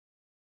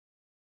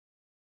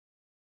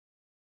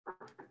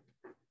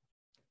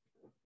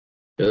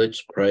So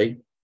let's pray.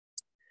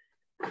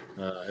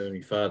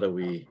 Heavenly Father,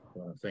 we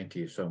want to thank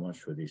you so much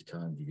for this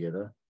time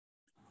together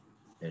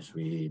as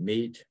we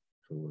meet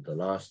for the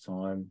last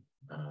time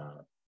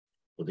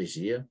for this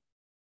year.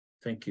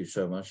 Thank you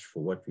so much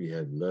for what we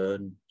have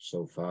learned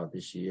so far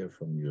this year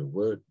from your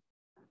word.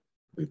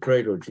 We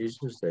pray, Lord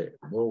Jesus, that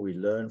the more we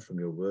learn from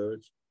your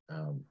words,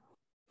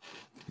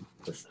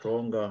 the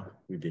stronger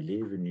we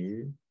believe in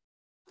you.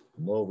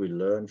 The more we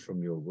learn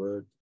from your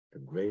word, the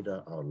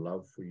greater our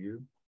love for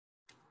you.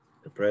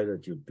 I pray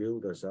that you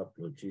build us up,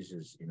 Lord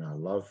Jesus, in our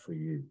love for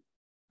you.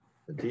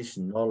 That this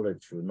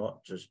knowledge will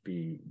not just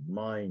be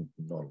mind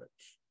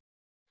knowledge,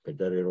 but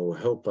that it will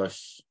help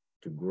us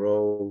to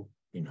grow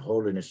in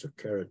holiness of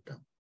character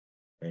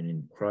and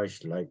in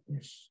Christ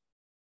likeness.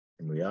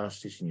 And we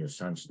ask this in your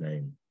Son's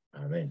name.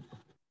 Amen.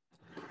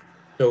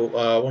 So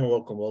I want to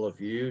welcome all of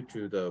you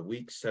to the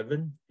week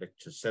 7,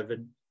 lecture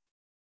 7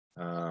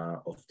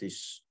 of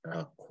this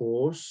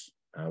course,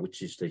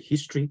 which is the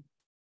history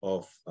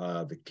of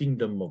the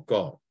kingdom of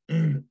God.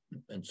 And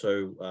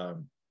so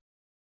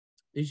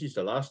this is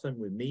the last time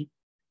we meet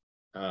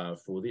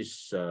for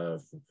this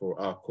for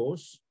our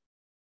course,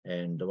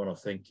 and I want to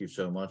thank you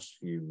so much.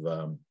 You've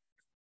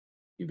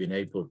been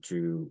able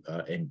to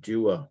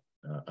endure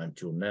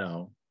until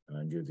now,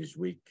 endure this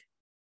week.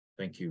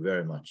 Thank you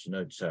very much. You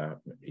know,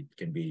 it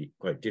can be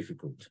quite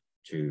difficult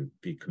to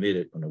be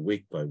committed on a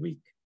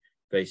week-by-week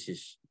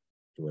basis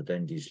to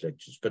attend these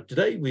lectures, but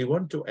today we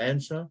want to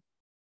answer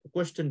the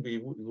question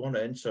we want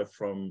to answer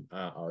from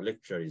our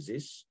lecture is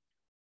this: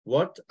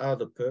 what are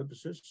the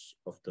purposes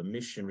of the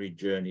missionary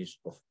journeys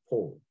of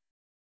Paul?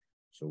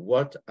 So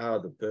what are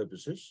the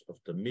purposes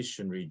of the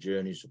missionary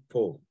journeys of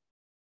Paul?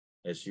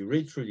 As you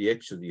read through the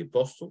Acts of the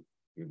Apostle,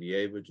 you'll be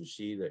able to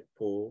see that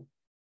Paul,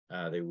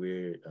 there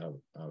were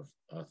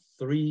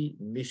 3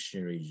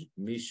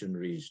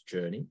 missionaries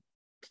journey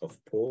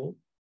of Paul,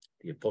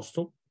 the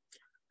Apostle.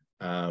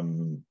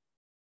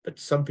 But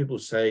some people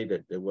say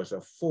that there was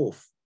a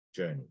 4th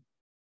journey.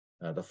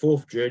 The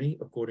 4th journey,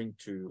 according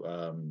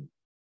to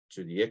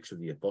the Acts of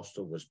the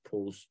Apostle, was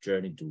Paul's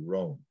journey to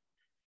Rome,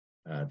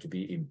 to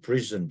be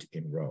imprisoned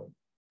in Rome.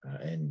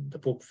 And the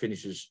book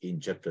finishes in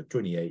chapter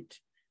 28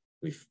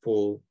 with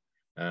Paul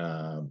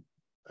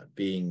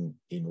being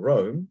in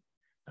Rome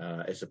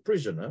as a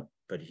prisoner,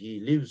 but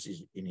he lives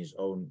in his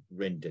own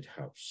rented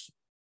house.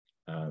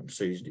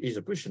 So he's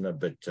a prisoner,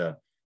 but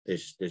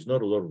there's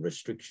not a lot of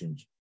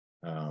restrictions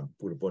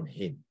put upon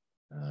him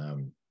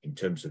in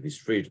terms of his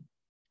freedom.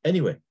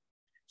 Anyway,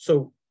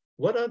 so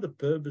what are the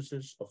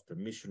purposes of the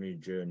missionary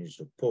journeys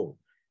of Paul?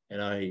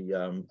 And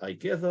I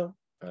gather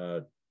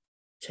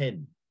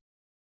 10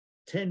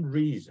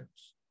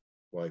 reasons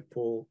why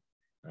Paul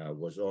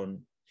was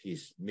on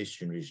his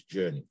missionaries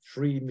journey.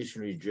 3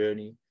 missionaries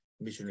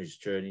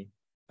journey.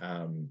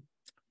 The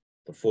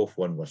 4th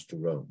one was to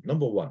Rome.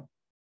 Number 1,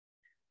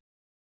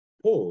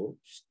 Paul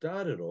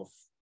started off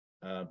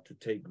to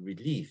take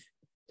relief,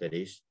 that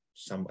is,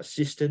 some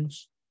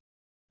assistance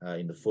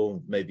in the form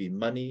of maybe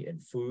money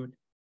and food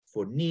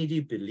for needy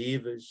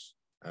believers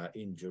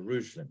in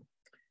Jerusalem.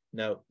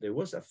 Now, there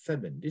was a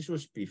famine. This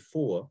was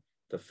before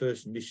the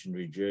first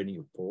missionary journey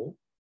of Paul.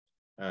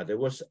 There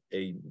was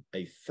a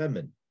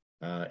famine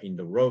in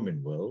the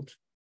Roman world,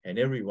 and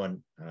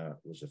everyone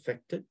was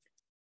affected.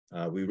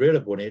 We read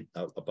about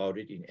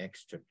it in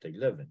Acts chapter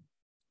 11,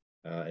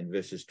 in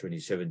verses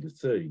 27 to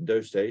 30. In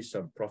those days,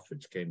 some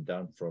prophets came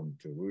down from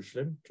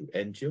Jerusalem to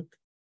Antioch.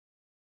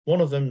 One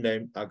of them,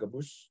 named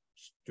Agabus,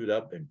 stood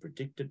up and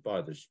predicted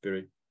by the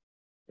Spirit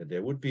that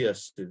there would be a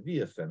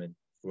severe famine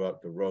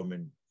throughout the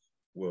Roman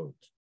world.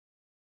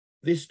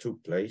 This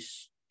took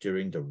place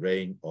during the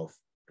reign of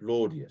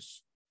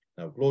Claudius.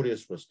 Now,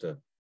 Claudius was the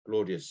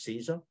Claudius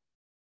Caesar.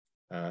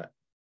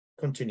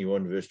 Continue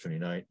on, verse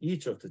 29.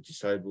 Each of the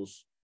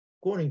disciples,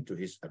 according to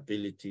his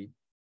ability,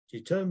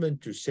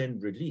 determined to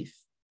send relief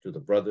to the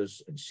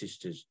brothers and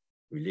sisters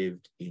who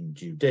lived in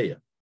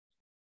Judea.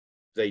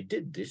 They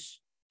did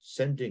this,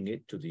 sending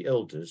it to the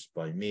elders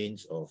by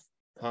means of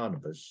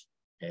Barnabas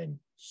and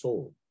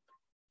Saul.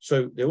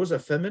 So there was a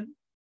famine,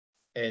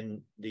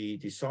 and the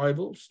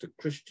disciples, the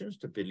Christians,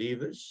 the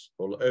believers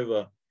all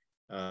over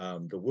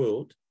the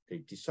world, they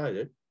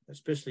decided,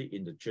 especially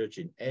in the church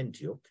in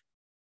Antioch,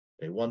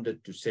 they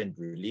wanted to send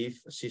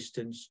relief,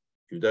 assistance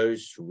to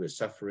those who were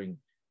suffering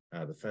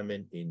the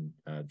famine in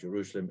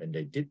Jerusalem, and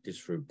they did this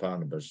through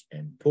Barnabas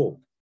and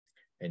Paul.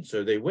 And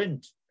so they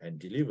went and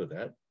delivered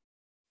that.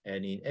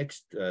 And in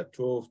Acts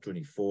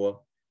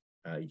 12:24,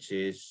 it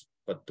says,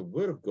 but the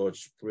word of God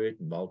spread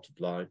and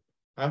multiplied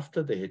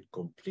after they had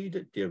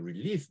completed their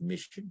relief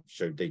mission.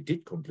 So they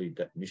did complete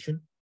that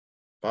mission.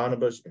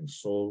 Barnabas and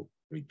Saul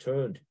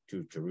returned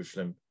to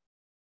Jerusalem,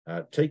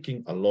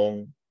 taking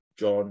along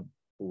John,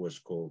 who was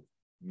called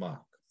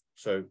Mark.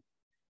 So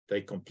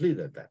they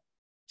completed that.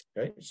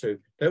 Okay, so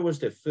that was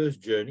their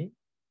first journey,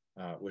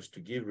 was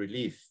to give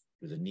relief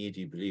to the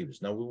needy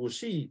believers. Now we will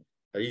see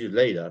a little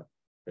later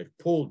that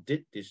Paul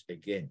did this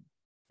again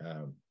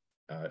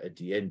at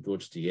the end,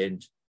 towards the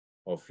end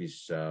of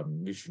his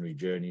missionary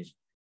journeys.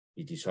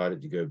 he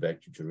decided to go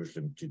back to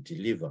Jerusalem to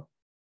deliver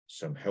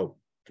some help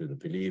to the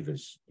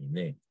believers in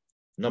there.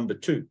 Number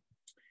 2,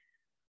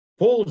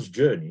 Paul's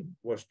journey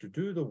was to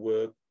do the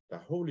work the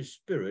Holy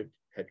Spirit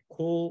had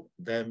called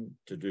them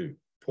to do.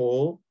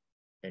 Paul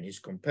and his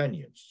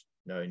companions.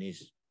 Now, in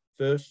his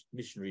first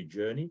missionary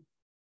journey,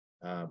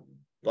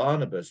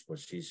 Barnabas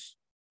was his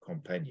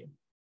companion,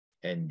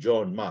 and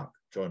John Mark,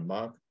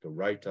 the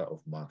writer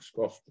of Mark's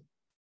Gospel.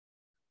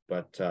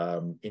 But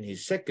in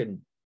his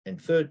second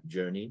and third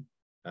journey,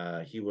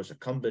 he was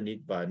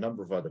accompanied by a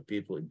number of other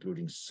people,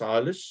 including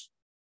Silas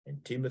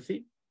and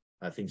Timothy.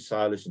 I think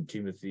Silas and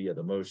Timothy are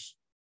the most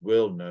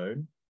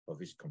well-known of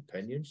his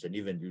companions, and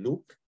even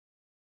Luke,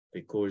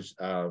 because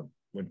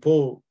when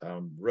Paul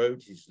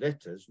wrote his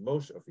letters,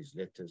 most of his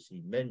letters,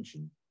 he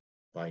mentioned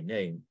by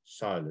name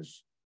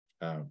Silas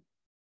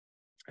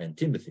and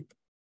Timothy.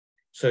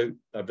 So,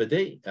 but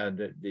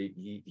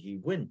he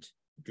went to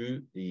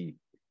do the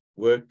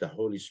work the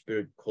Holy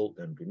Spirit called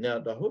them to. Now,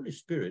 the Holy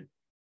Spirit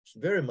is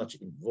very much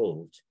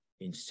involved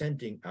in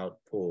sending out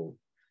Paul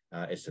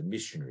as a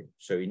missionary.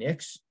 So in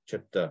Acts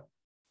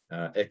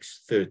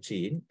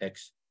 13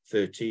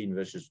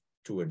 verses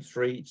 2 and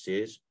 3, it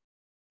says,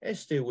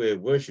 as they were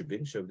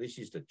worshiping, so this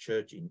is the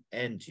church in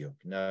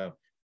Antioch. Now,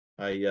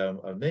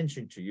 I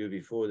mentioned to you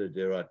before that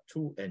there are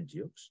 2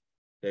 Antiochs.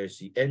 There's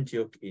the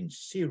Antioch in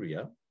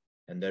Syria,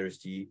 and there is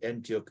the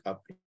Antioch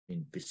up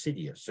in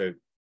Pisidia. So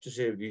just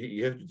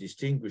you have to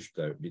distinguish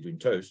though between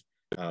those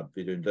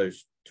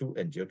 2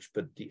 Antiochs.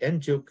 But the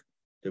Antioch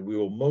that we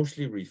will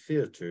mostly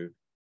refer to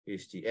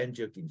is the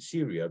Antioch in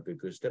Syria,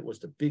 because that was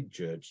the big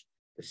church,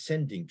 the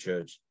sending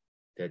church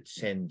that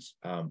sends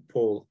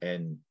Paul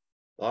and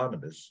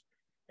Barnabas,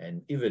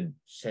 and even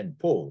sent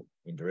Paul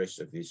in the rest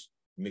of his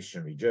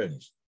missionary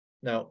journeys.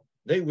 Now,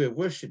 they were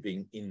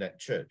worshiping in that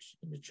church,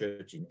 in the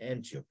church in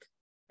Antioch.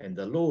 And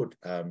the Lord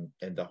and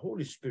the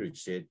Holy Spirit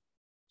said,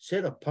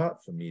 set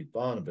apart for me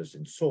Barnabas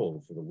and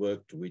Saul for the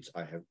work to which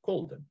I have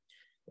called them.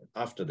 And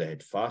after they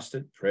had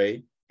fasted,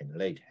 prayed, and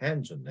laid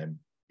hands on them,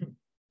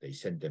 they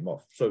sent them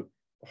off. So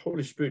the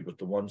Holy Spirit was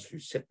the ones who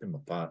set them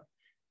apart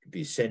to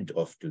be sent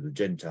off to the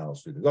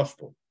Gentiles with the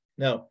gospel.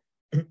 Now,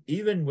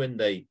 even when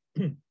they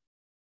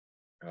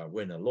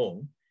went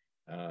along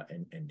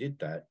and did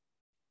that,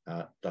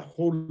 the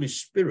Holy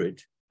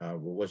Spirit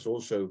was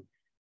also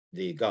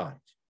their guide,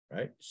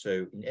 right?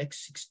 So in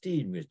Acts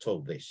 16, we're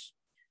told this.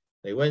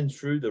 They went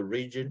through the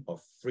region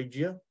of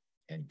Phrygia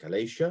and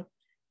Galatia.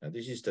 Now,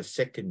 this is the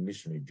second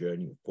missionary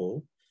journey of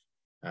Paul.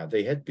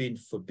 They had been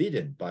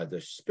forbidden by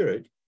the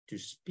Spirit to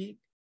speak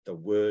the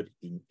word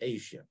in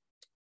Asia.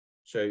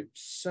 So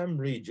some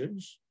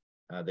regions,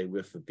 they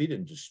were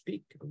forbidden to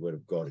speak the word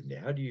of God in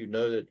there. How do you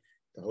know that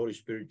the Holy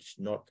Spirit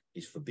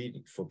is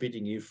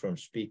forbidding you from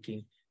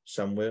speaking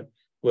somewhere?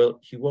 Well,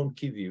 he won't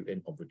give you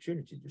an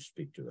opportunity to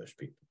speak to those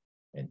people,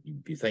 and you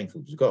be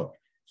thankful to God.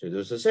 So it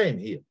was the same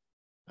here.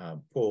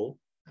 Paul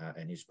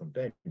and his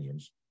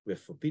companions were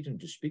forbidden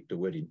to speak the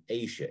word in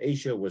Asia.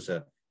 Asia was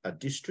a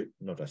district,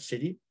 not a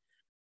city.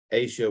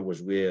 Asia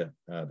was where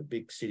the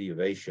big city of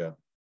Asia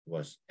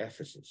was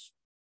Ephesus.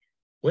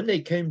 When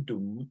they came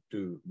to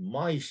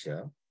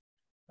Mysia,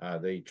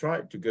 they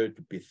tried to go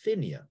to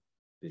Bithynia.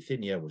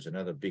 Bithynia was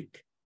another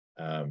big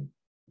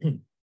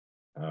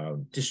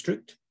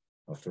district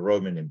of the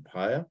Roman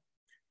Empire,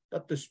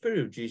 but the Spirit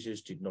of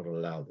Jesus did not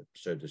allow them.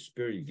 So the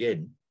Spirit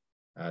again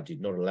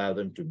did not allow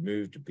them to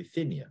move to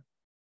Bithynia.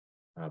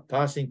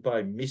 Passing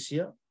by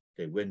Mysia,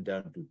 they went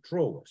down to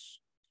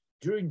Troas.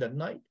 During the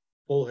night,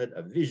 Paul had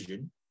a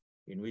vision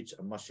in which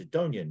a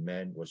Macedonian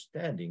man was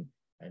standing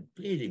and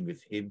pleading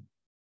with him,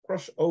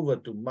 cross over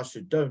to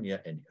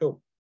Macedonia and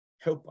help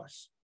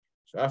us.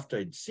 So after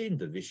I'd seen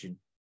the vision,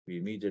 we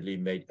immediately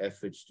made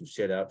efforts to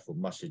set out for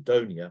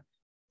Macedonia,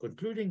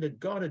 concluding that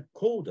God had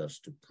called us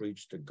to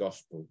preach the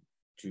gospel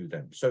to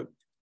them. So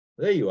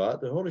there you are.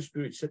 The Holy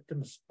Spirit set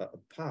them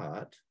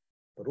apart,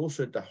 but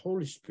also the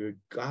Holy Spirit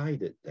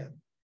guided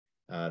them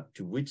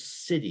to which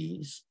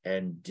cities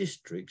and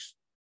districts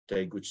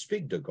they could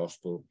speak the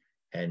gospel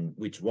and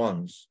which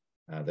ones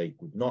they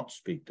could not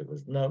speak the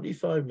gospel. Now,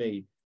 if I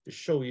may just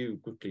show you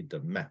quickly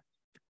the map.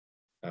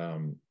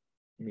 Let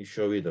me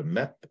show you the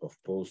map of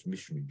Paul's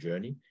missionary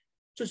journey,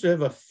 just to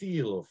have a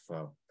feel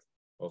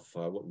of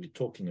what we're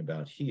talking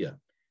about here.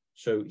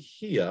 So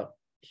here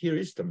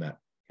is the map,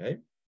 okay?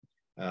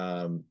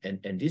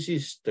 And this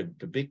is the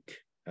big,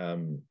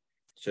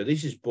 so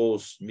this is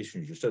Paul's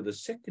missionary journey. So in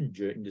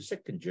the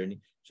second journey,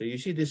 so you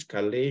see this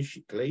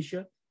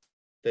Galatia,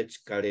 that's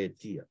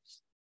Galatia,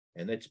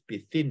 and that's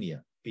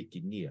Bithynia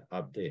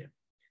up there.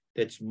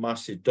 That's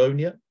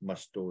Macedonia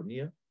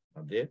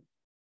up there.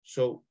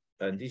 So,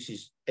 and this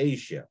is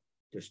Asia,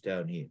 just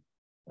down here,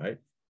 right?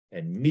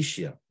 And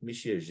Mysia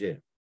is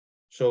there.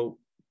 So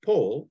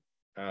Paul,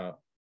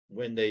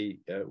 when they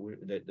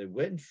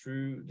went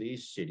through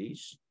these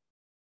cities,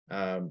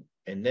 and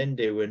then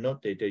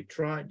they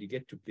tried to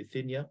get to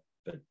Bithynia,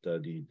 but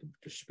the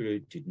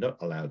Spirit did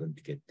not allow them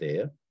to get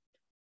there.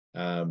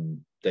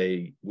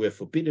 They were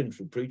forbidden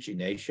from preaching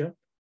in Asia,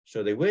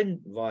 so they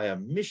went via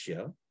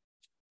Mysia,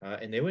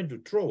 and they went to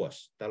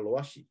Troas,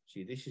 Taloasi.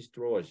 See, this is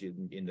Troas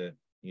near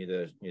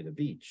the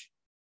beach.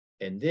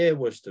 And there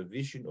was the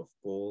vision of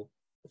Paul,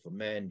 of a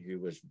man who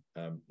was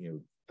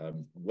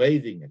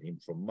waving at him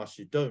from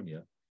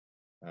Macedonia.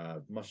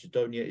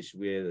 Macedonia is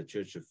where the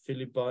church of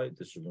Philippi,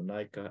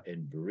 Thessalonica,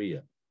 and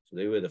Berea. So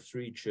they were the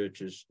three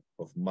churches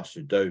of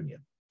Macedonia.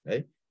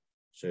 Okay?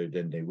 So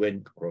then they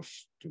went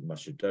across to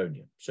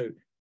Macedonia. So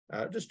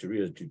just to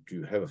really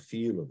to have a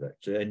feel of that.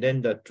 So, and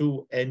then the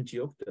two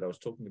Antioch that I was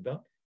talking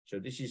about. So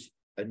this is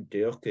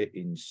Antioch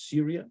in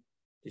Syria.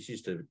 This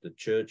is the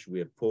church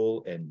where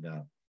Paul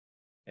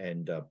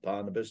and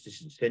Barnabas,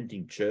 this is a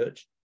sending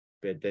church.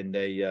 But then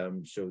they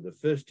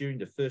during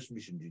the first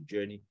missionary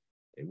journey,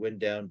 they went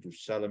down to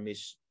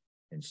Salamis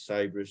and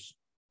Cyprus,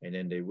 and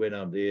then they went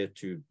up there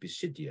to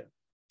Pisidia.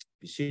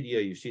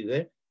 Pisidia, you see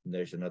there, and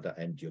there's another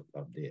Antioch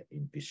up there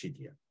in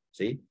Pisidia.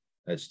 See,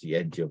 that's the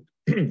Antioch,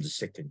 the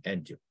second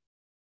Antioch.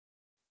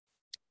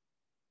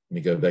 Let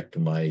me go back to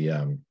my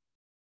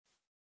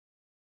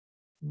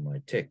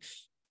my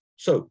text.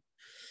 So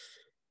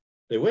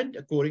they went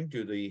according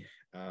to the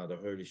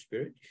Holy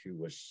Spirit, who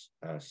was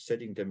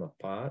setting them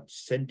apart,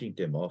 sending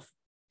them off,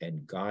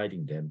 and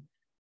guiding them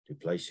to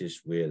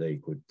places where they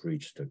could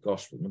preach the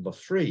gospel. Number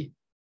 3,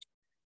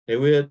 they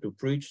were to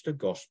preach the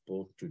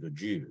gospel to the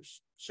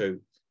Jews. So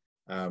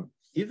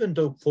even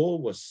though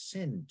Paul was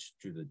sent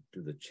to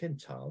the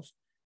Gentiles,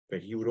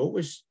 but he would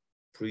always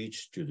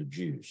preach to the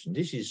Jews. And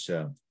this is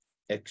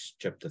Acts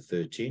chapter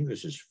 13,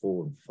 verses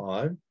 4 and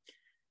 5.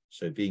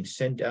 So being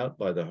sent out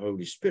by the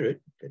Holy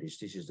Spirit, that is,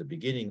 this is the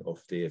beginning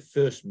of their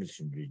first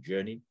missionary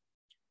journey,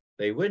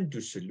 they went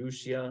to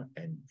Seleucia,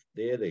 and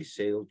there they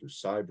sailed to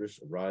Cyprus,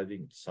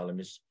 arriving at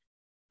Salamis.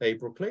 They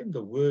proclaimed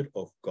the word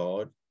of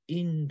God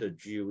in the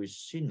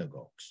Jewish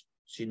synagogues.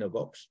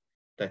 Synagogues,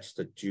 that's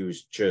the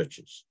Jewish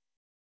churches.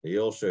 They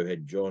also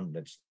had John,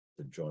 that's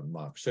the John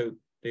Mark. So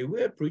they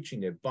were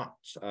preaching there, but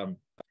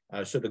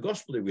so the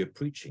gospel they were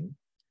preaching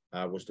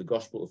was the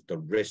gospel of the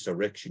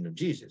resurrection of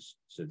Jesus.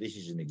 So this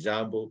is an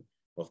example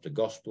of the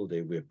gospel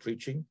they were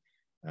preaching.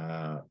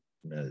 For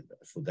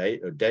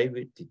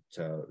David,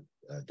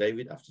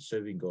 after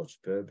serving God's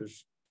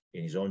purpose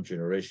in his own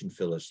generation,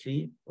 fell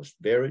asleep, was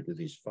buried with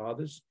his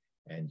fathers,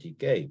 and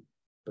decayed.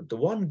 But the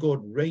one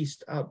God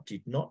raised up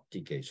did not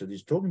decay. So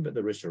he's talking about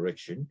the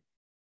resurrection.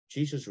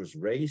 Jesus was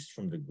raised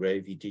from the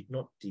grave. He did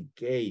not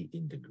decay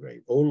in the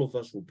grave. All of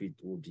us will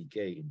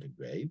decay in the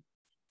grave,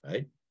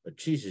 right? But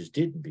Jesus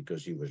didn't,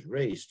 because he was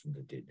raised from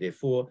the dead.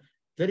 Therefore,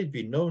 let it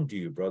be known to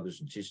you,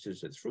 brothers and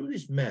sisters, that through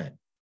this man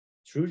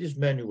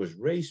who was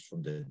raised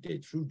from the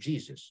dead, through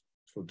Jesus,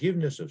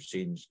 forgiveness of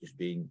sins is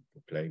being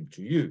proclaimed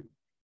to you.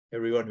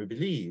 Everyone who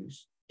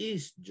believes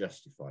is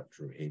justified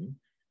through him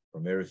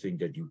from everything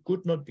that you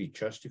could not be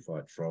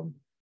justified from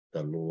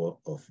the law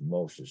of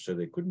Moses. So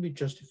they couldn't be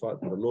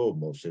justified by the law of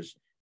Moses,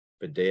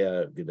 but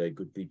they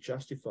could be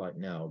justified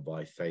now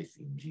by faith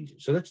in Jesus.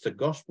 So that's the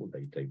gospel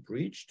they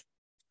preached.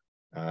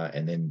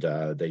 And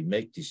then they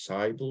make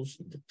disciples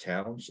in the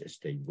towns as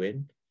they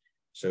went.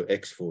 So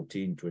Acts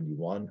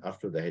 14:21,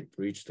 after they had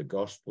preached the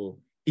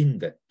gospel in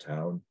that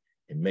town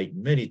and made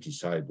many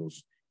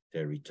disciples,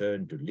 they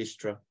returned to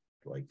Lystra,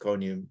 to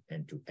Iconium,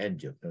 and to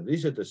Antioch. Now,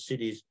 these are the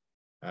cities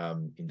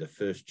in the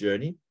first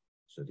journey.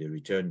 So they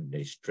returned and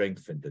they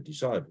strengthened the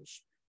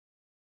disciples.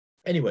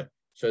 Anyway,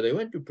 so they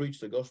went to preach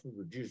the gospel to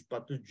the Jews,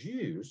 but the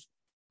Jews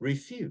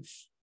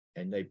refused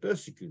and they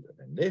persecuted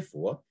them. And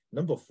therefore,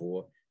 number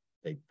 4,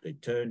 they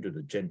turned to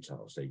the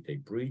Gentiles. They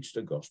preached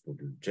the gospel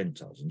to the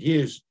Gentiles. And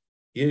here's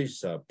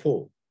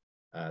Paul.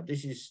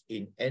 This is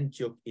in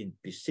Antioch in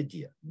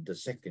Pisidia, the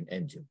second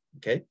Antioch.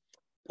 Okay,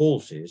 Paul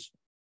says,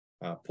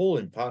 Paul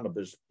and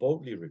Barnabas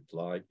boldly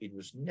replied, it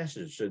was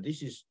necessary. So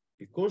this is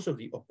because of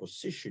the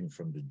opposition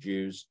from the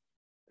Jews.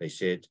 They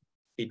said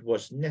it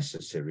was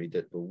necessary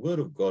that the word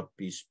of God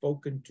be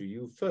spoken to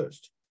you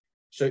first.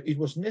 So it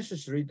was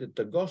necessary that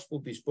the gospel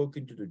be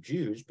spoken to the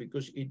Jews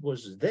because it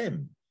was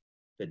them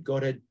that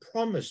God had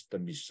promised the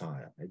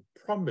Messiah, had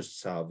promised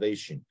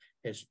salvation,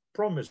 has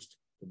promised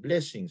the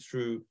blessing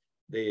through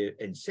their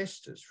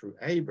ancestors, through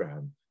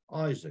Abraham,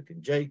 Isaac,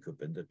 and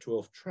Jacob, and the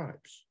 12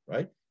 tribes,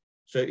 right?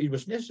 So it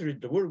was necessary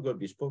that the word of God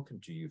be spoken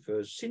to you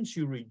first. Since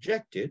you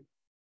reject it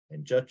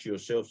and judge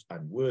yourselves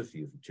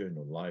unworthy of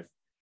eternal life,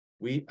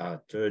 we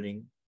are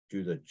turning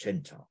to the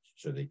Gentiles.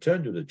 So they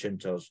turned to the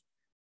Gentiles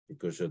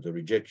because of the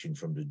rejection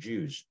from the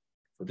Jews.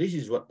 For this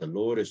is what the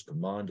Lord has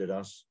commanded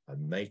us, I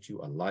made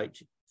you a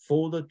light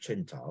for the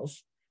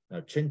Gentiles. Now,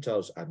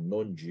 Gentiles are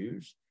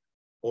non-Jews.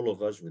 All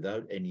of us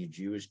without any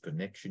Jewish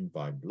connection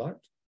by blood,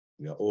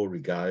 we are all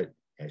regarded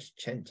as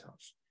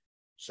Gentiles.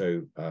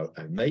 So I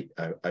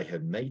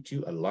have made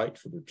you a light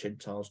for the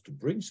Gentiles to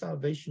bring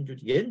salvation to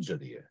the ends of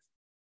the earth.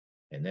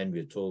 And then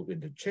we're told when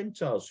the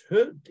Gentiles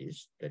heard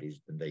this, that is,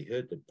 when they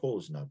heard that Paul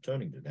is now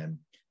turning to them,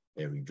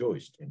 they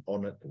rejoiced and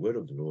honored the word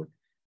of the Lord,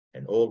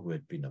 and all who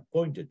had been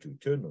appointed to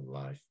eternal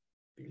life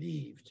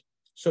believed.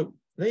 So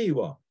there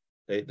you are.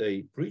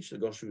 They preached the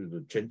gospel to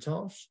the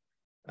Gentiles,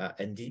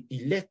 and the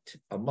elect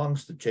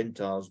amongst the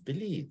Gentiles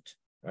believed,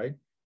 right?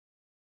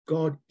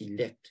 God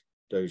elect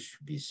those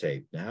who be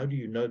saved. Now, how do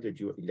you know that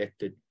you're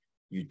elected?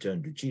 You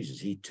turn to Jesus.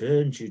 He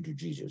turns you to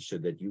Jesus so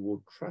that you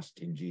will trust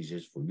in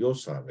Jesus for your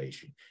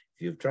salvation.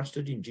 If you've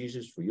trusted in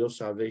Jesus for your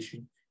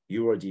salvation,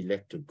 you are the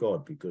elect of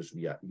God, because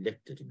we are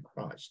elected in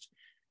Christ.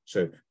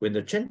 So when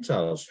the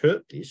Gentiles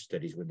heard this,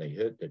 that is, when they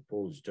heard that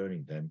Paul is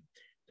turning them,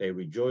 they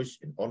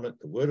rejoiced and honored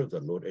the word of the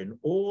Lord, and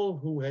all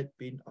who had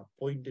been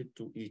appointed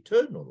to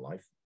eternal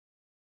life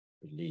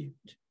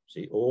believed.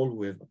 See, all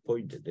who have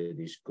appointed, that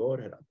is, God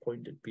had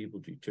appointed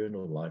people to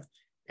eternal life,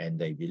 and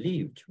they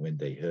believed when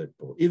they heard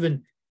Paul.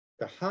 Even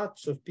the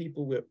hearts of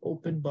people were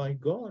opened by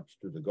God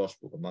to the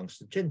gospel amongst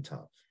the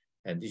Gentiles.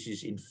 And this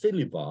is in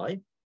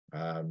Philippi,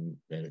 and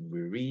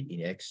we read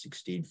in Acts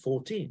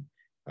 16:14,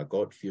 a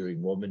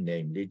God-fearing woman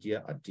named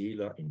Lydia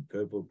Adila in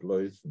purple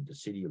clothes from the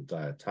city of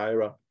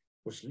Thyatira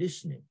was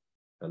listening.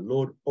 The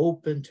Lord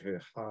opened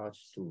her heart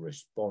to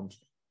respond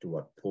to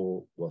what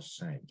Paul was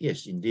saying.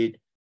 Yes, indeed,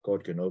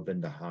 God can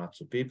open the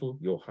hearts of people,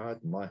 your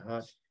heart, my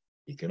heart.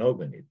 He can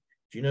open it.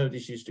 Do you know,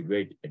 this is the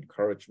great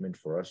encouragement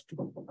for us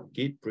to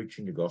keep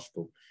preaching the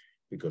gospel,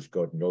 because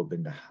God can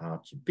open the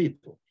hearts of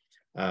people.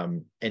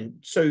 And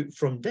so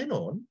from then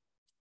on,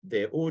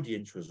 their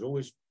audience was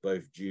always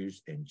both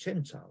Jews and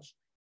Gentiles,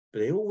 but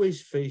they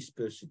always faced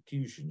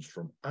persecutions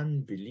from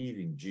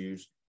unbelieving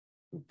Jews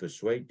who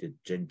persuaded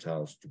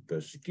Gentiles to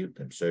persecute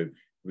them. So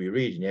we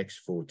read in Acts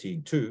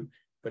 14:2,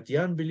 but the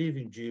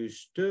unbelieving Jews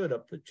stirred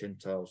up the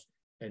Gentiles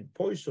and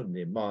poisoned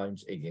their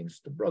minds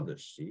against the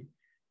brothers. See,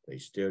 they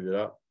stirred it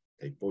up,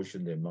 they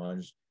poisoned their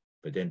minds,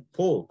 but then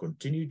Paul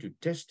continued to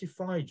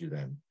testify to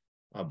them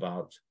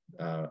about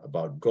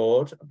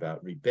God,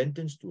 about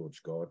repentance towards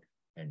God,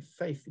 and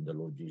faith in the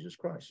Lord Jesus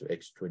Christ. So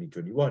Acts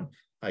 20:21,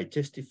 I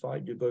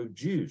testified to both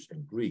Jews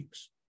and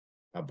Greeks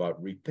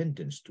about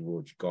repentance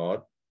towards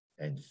God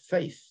and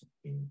faith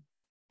in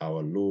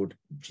our Lord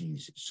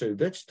Jesus. So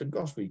that's the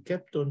gospel. He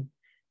kept on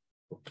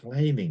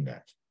proclaiming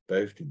that,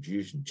 both to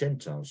Jews and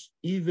Gentiles,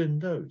 even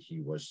though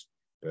he was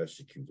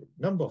persecuted.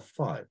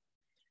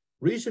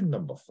 Reason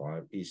number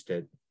five is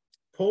that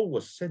Paul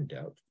was sent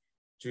out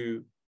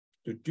to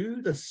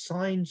do the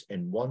signs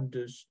and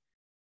wonders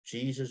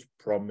Jesus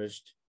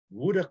promised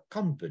would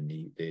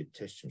accompany their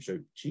testimony. So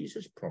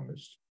Jesus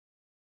promised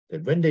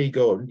that when they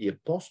go on, the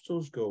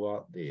apostles go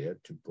out there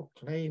to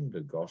proclaim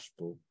the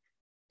gospel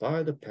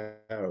by the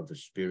power of the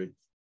Spirit.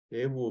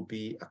 There will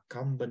be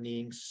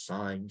accompanying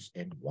signs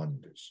and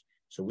wonders.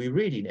 So we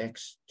read in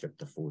Acts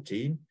chapter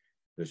 14,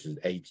 verses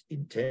 8 to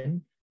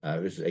 10.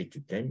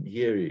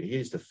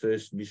 Here's the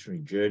first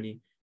missionary journey.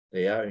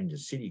 They are in the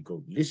city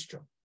called Lystra.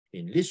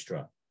 In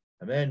Lystra,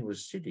 a man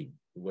was sitting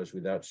who was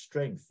without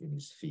strength in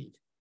his feet,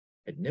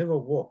 had never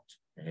walked,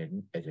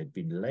 and had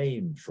been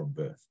lame from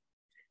birth.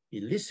 He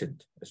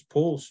listened as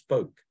Paul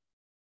spoke.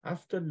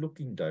 After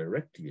looking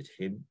directly at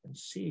him and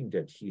seeing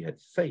that he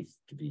had faith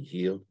to be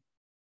healed,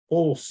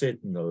 Paul said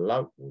in a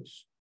loud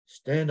voice,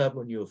 stand up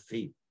on your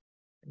feet.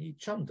 And he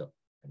jumped up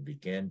and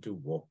began to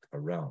walk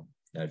around.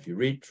 Now, if you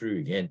read through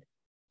again,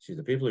 see,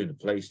 the people in the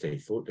place, they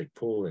thought that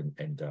Paul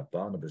and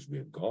Barnabas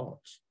were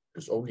gods,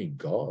 because only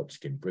gods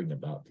can bring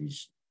about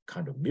these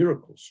kind of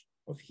miracles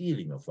of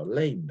healing of a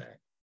lame man.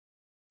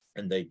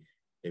 And they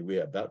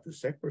were about to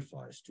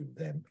sacrifice to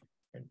them,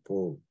 and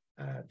Paul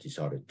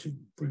decided to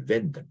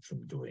prevent them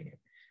from doing it.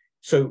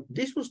 So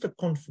this was the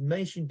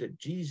confirmation that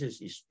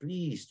Jesus is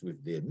pleased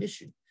with their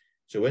mission.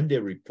 So when they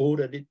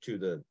reported it to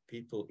the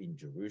people in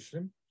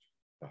Jerusalem,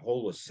 the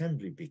whole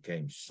assembly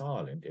became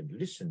silent and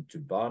listened to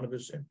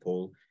Barnabas and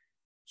Paul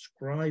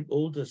describe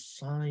all the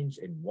signs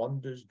and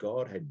wonders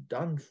God had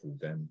done for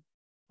them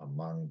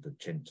among the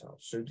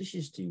Gentiles. So this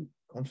is the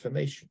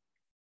confirmation.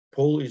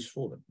 Paul is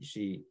for them. You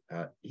see,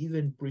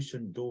 even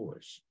prison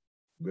doors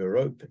were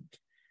opened.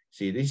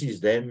 See, this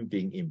is them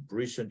being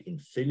imprisoned in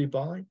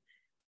Philippi.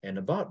 And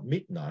about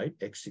midnight,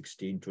 Acts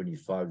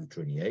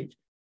 16:25-28,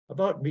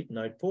 about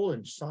midnight, Paul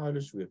and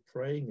Silas were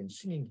praying and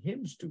singing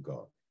hymns to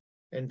God.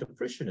 And the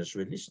prisoners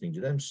were listening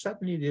to them.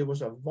 Suddenly there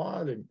was a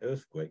violent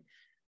earthquake.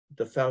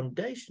 The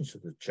foundations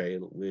of the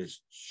jail were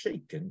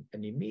shaken,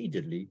 and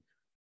immediately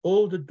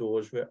all the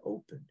doors were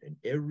opened, and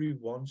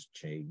everyone's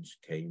chains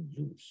came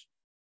loose.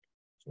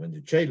 So when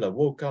the jailer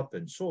woke up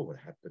and saw what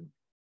happened,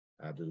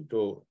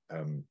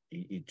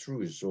 he threw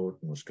his sword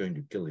and was going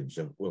to kill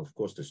himself. Well, of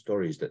course, the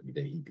story is that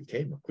he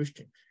became a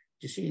Christian.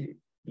 You see,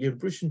 the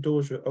imprisoned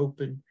doors were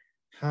open,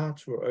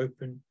 hearts were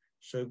open.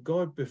 So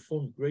God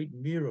performed great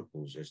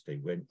miracles as they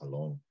went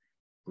along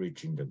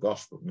preaching the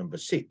gospel. Number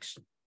 6,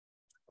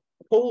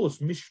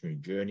 Paul's missionary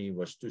journey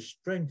was to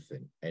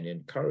strengthen and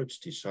encourage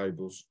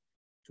disciples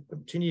to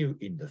continue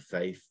in the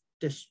faith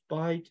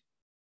despite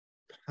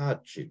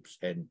hardships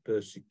and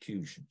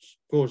persecutions.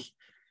 Of course,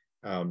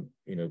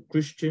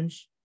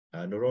 Christians,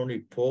 not only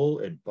Paul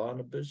and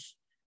Barnabas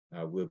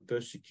were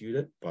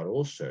persecuted, but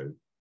also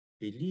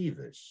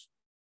believers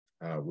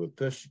were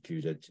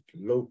persecuted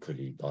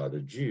locally by the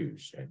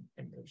Jews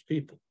and those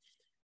people.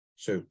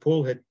 So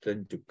Paul had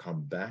then to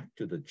come back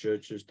to the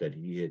churches that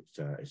he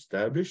had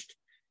established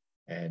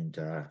and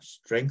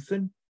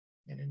strengthen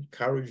and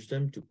encourage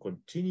them to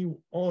continue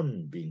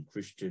on being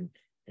Christian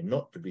and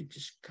not to be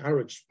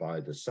discouraged by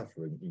the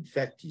suffering. In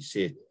fact, he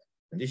said,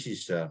 and this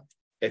is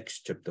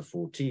Acts chapter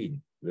 14,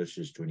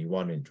 verses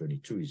 21 and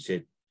 22, he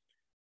said,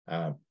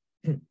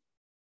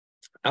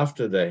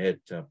 after they had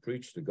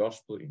preached the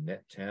gospel in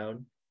that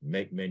town,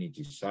 make many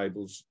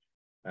disciples,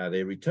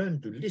 they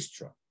returned to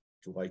Lystra,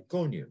 to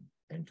Iconium,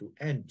 and to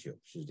Antioch.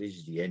 So this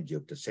is the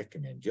Antioch, the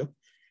second Antioch,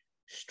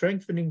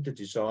 strengthening the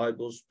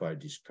disciples by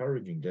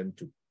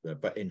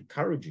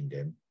encouraging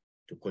them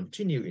to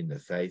continue in the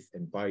faith,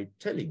 and by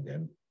telling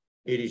them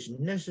it is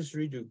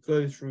necessary to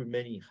go through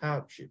many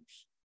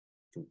hardships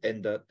to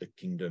enter the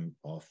kingdom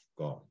of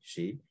God.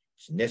 See,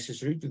 it's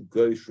necessary to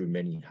go through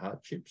many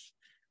hardships.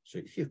 So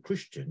if you're a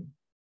Christian,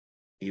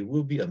 it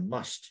will be a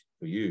must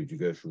for you to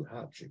go through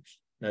hardships.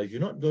 Now, if you're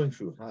not going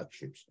through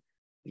hardships,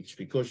 it's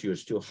because you're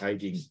still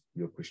hiding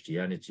your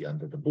Christianity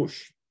under the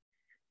bush.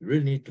 You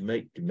really need to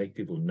make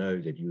people know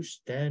that you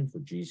stand for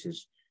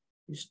Jesus,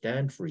 you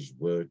stand for his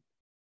word,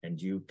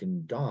 and you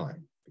can die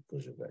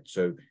because of that.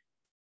 So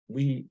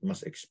we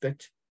must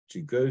expect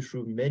to go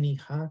through many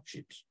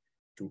hardships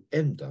to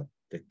enter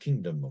the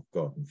kingdom of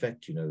God. In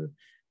fact, you know, the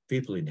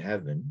people in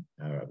heaven,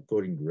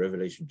 according to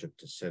Revelation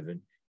chapter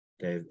 7,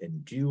 they have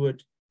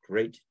endured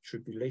great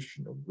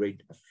tribulation or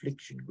great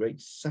affliction, great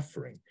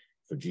suffering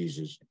for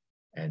Jesus,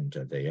 and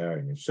they are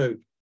in him. So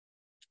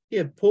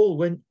yeah, Paul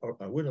went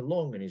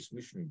along in his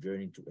missionary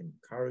journey to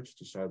encourage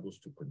disciples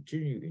to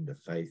continue in the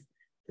faith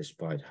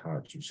despite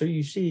hardship. So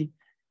you see,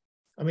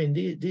 I mean,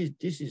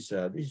 this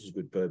is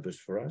good purpose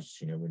for us.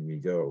 You know, when we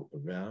go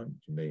around,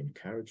 you may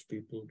encourage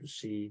people to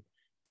see,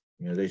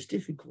 you know, there's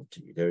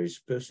difficulty, there is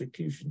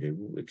persecution. They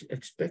will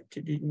expect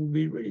it. It will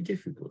be really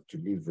difficult to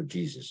live for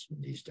Jesus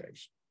in these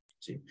days.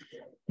 See,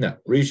 now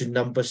reason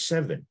number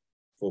 7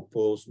 for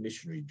Paul's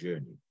missionary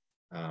journey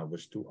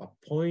was to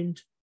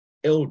appoint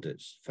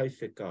elders,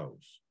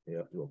 phaithekaos,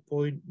 to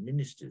appoint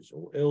ministers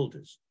or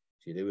elders.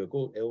 See, they were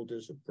called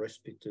elders or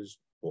presbyters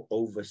or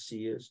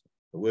overseers.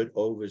 The word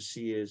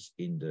overseers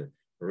in the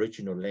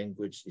original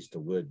language is the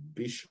word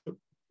bishop.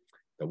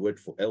 The word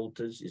for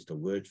elders is the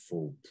word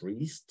for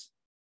priest.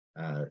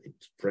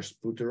 It's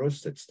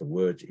presbyteros, that's the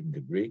word in the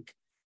Greek.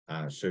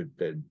 So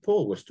then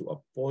Paul was to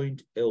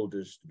appoint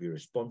elders to be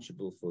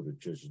responsible for the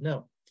church.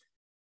 Now,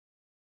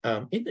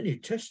 in the New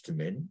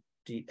Testament,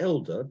 the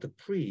elder, the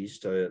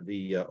priest,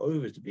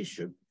 the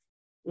bishop,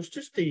 was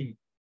just a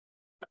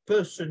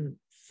person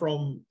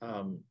from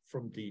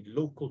the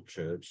local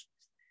church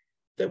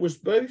that was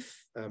both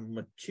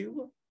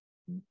mature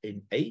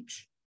in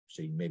age,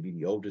 so he may be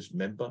the oldest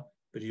member,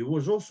 but he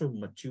was also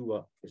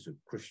mature as a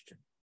Christian.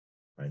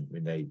 And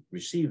when they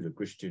received a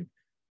Christian,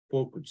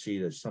 Paul could see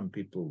that some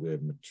people were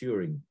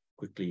maturing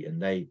quickly,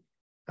 and they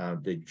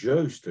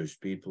chose those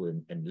people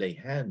and lay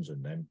hands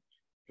on them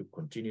to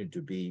continue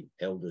to be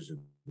elders of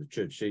the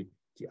church. See,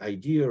 the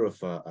idea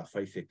of a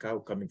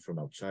phaithekao coming from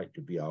outside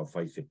to be our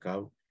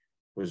phaithekao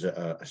was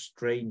a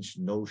strange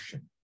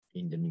notion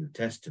in the New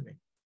Testament.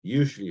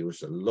 Usually it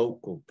was a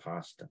local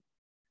pastor,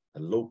 a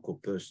local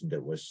person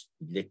that was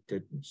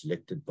elected and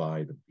selected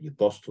by the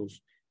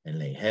apostles, and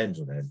lay hands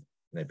on them,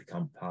 and they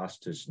become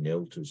pastors and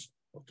elders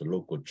of the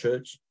local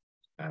church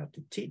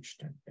to teach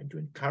them and to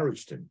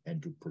encourage them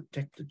and to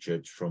protect the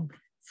church from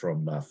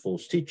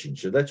false teaching.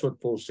 So that's what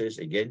Paul says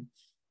again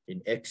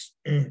in Acts.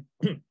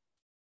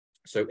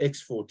 So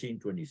Acts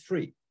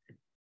 14:23,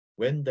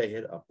 when they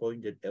had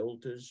appointed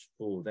elders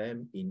for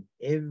them in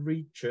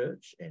every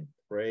church and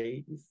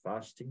prayed with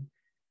fasting,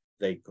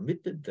 they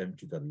committed them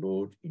to the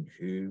Lord in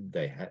whom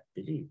they had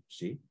believed.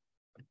 See,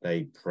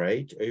 they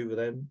prayed over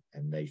them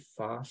and they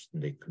fasted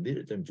and they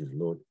committed them to the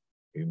Lord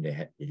whom they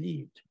had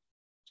believed.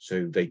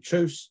 So they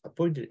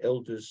appointed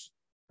elders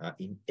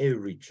in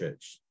every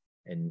church.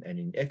 And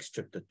in Acts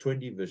chapter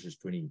 20, verses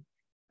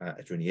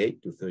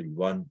 28 to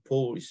 31,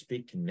 Paul is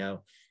speaking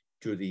now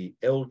to the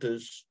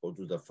elders or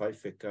to the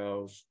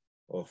phaithekaos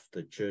of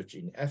the church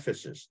in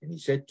Ephesus. And he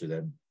said to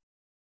them,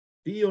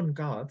 be on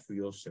guard for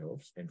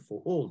yourselves and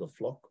for all the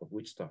flock of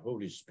which the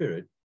Holy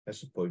Spirit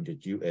has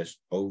appointed you as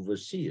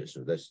overseers.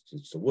 So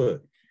it's the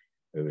word.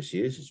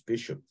 Overseers is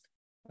bishop.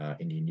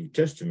 In the New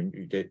Testament,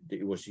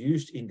 it was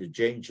used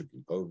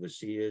interchangeably.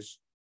 Overseers,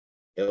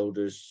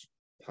 elders,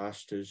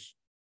 pastors,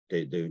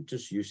 they were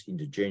just used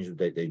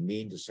interchangeably. They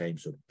mean the same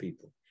sort of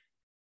people.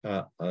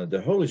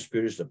 The Holy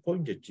Spirit has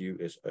appointed you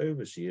as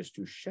overseers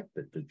to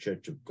shepherd the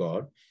church of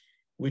God,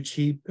 which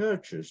he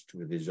purchased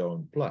with his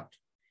own blood.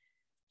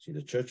 See,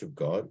 the church of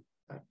God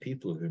are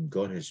people whom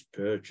God has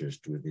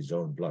purchased with his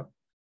own blood.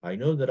 I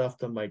know that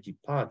after my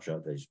departure,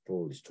 that is,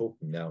 Paul is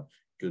talking now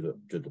to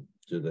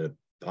the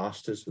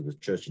pastors of the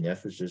church in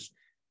Ephesus,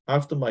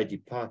 after my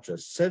departure,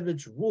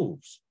 savage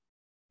wolves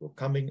were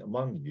coming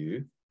among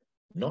you,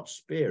 not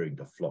sparing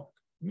the flock.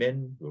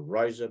 Men will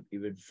rise up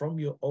even from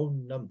your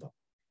own number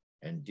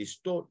and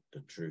distort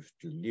the truth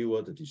to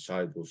lure the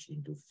disciples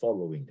into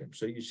following them.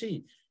 So you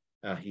see,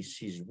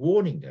 he's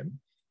warning them.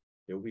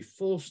 There will be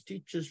false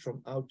teachers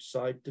from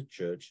outside the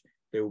church.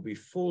 There will be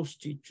false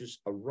teachers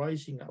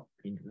arising up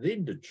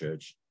within the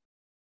church.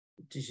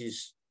 This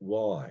is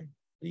why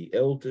the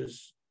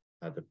elders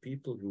are the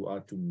people who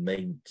are to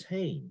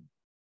maintain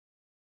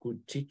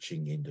good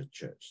teaching in the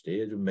church. They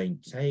are to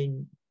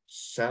maintain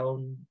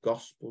sound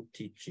gospel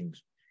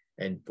teachings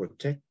and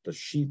protect the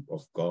sheep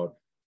of God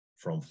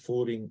from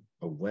falling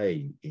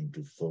away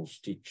into false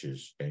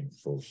teachers and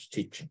false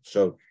teaching.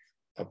 So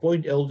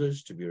appoint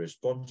elders to be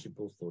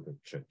responsible for the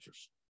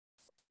churches.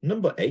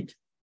 Number 8,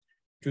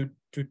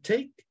 to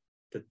take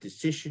the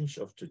decisions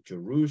of the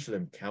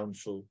Jerusalem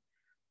Council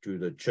to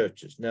the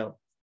churches. Now,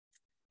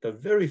 the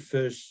very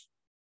first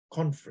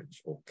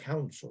conference or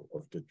council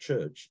of the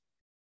church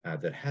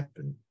that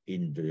happened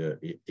in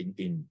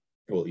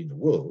the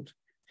world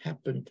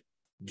happened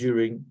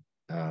during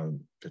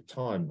the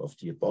time of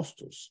the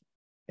apostles,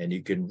 and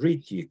you can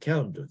read the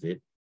account of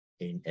it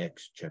in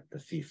Acts chapter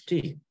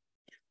 15.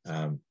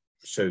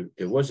 So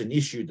there was an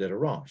issue that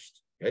arose.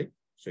 Okay,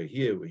 so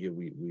here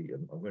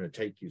I'm going to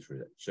take you through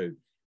that. So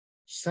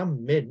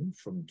some men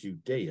from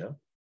Judea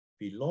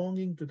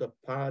belonging to the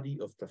party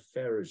of the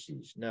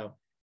Pharisees. Now,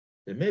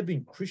 they may have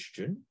been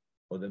Christian,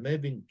 or they may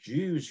have been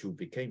Jews who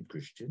became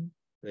Christian.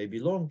 They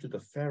belonged to the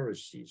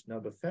Pharisees. Now,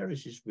 the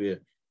Pharisees were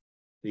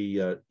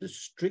the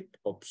strict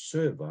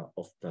observer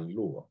of the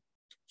law.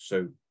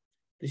 So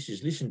this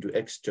is, listen to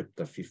Acts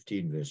chapter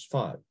 15, verse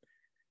 5.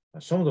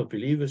 Some of the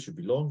believers who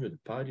belonged to the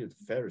party of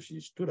the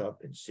Pharisees stood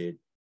up and said,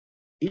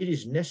 "It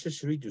is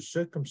necessary to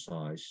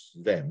circumcise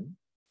them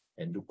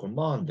and to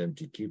command them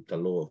to keep the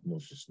law of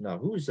Moses." Now,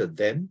 who is the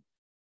them?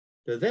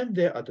 The them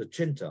there are the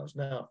Gentiles.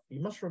 Now, you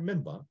must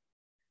remember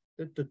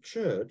that the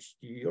church,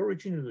 the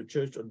origin of the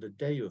church on the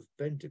day of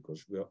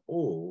Pentecost, were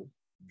all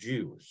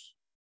Jews.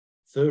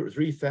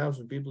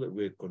 3,000 people that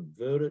were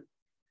converted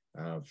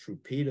through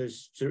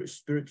Peter's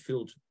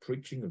spirit-filled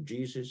preaching of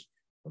Jesus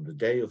on the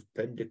day of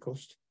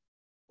Pentecost.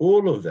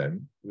 All of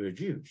them were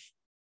Jews.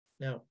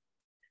 Now,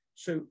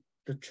 so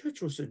the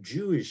church was a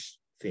Jewish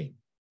thing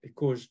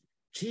because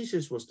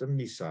Jesus was the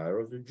Messiah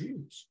of the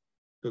Jews.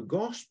 The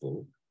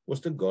gospel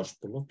was the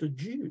gospel of the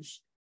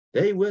Jews.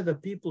 They were the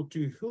people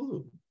to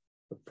whom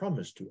the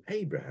promise to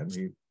Abraham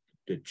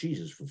that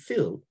Jesus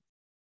fulfilled,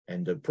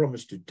 and the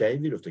promise to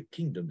David of the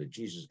kingdom that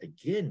Jesus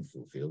again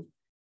fulfilled,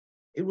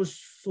 it was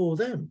for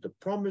them. The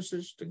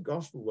promises, the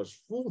gospel was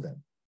for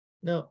them.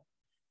 Now,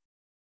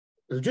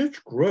 the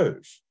church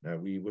grows. Now,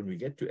 when we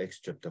get to Acts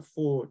chapter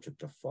 4,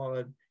 chapter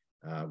 5,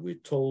 we're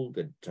told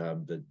that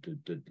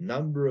the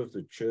number of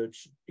the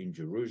church in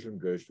Jerusalem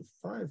grows to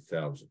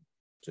 5,000.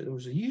 So there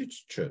was a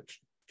huge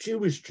church,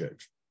 Jewish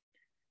church.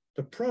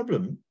 The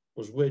problem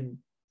was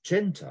when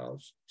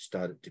Gentiles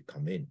started to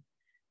come in.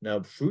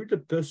 Now, through the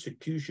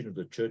persecution of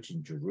the church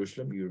in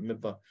Jerusalem, you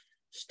remember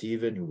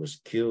Stephen, who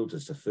was killed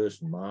as the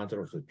first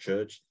martyr of the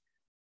church,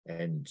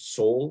 and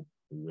Saul,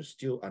 who was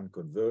still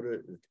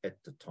unconverted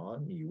at the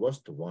time. He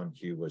was the one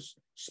who was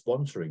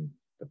sponsoring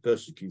the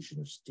persecution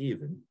of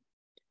Stephen.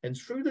 And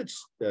through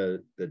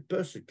that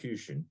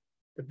persecution,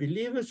 the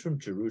believers from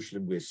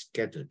Jerusalem were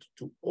scattered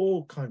to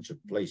all kinds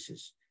of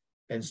places.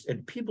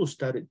 And people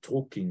started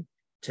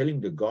telling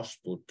the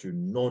gospel to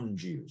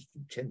non-Jews, to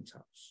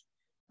Gentiles.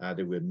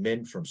 There were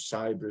men from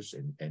Cyprus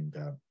and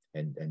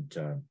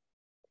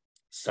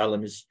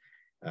Salamis.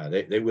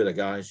 They were the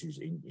guys who's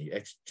in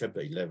Acts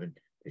chapter 11.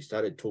 They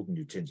started talking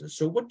to Gentiles.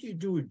 So what do you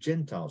do with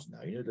Gentiles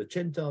now? You know, the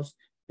Gentiles,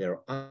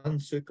 they're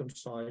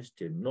uncircumcised.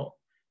 They're not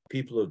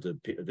people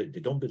they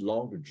don't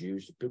belong to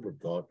Jews, the people of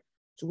God.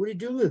 So what do you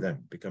do with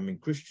them? Becoming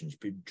Christians,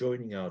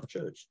 joining our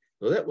church.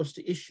 So that was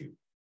the issue.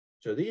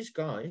 So these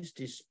guys,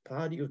 this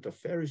party of the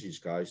Pharisees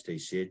guys, they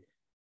said,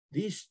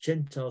 these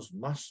Gentiles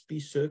must be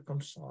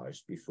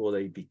circumcised before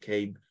they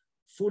became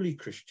fully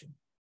Christian.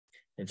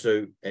 And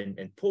so,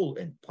 and Paul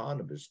and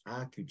Barnabas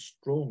argued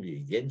strongly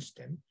against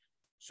them,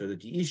 so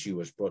that the issue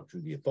was brought to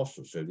the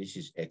apostles. So this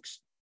is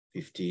Acts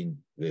 15,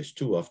 verse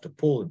 2. After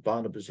Paul and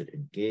Barnabas had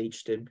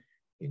engaged them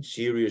in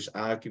serious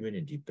argument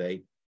and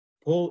debate,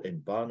 Paul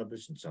and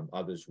Barnabas and some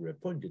others were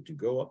appointed to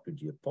go up to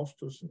the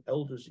apostles and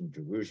elders in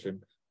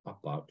Jerusalem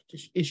about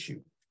this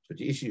issue. So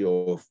the issue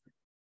of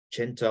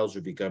Gentiles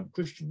who become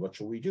Christian, what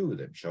shall we do with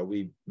them? Shall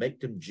we make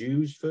them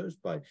Jews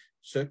first by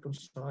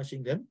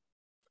circumcising them?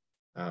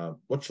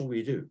 What shall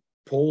we do?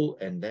 Paul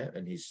and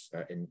his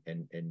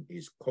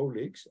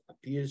colleagues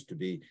appear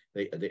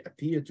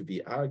to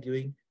be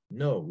arguing,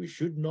 no, we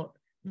should not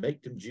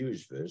make them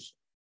Jews first.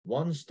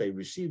 Once they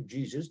receive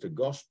Jesus, the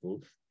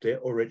gospel, they're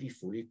already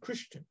fully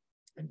Christian.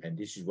 And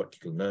this is what you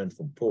can learn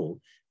from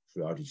Paul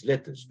throughout his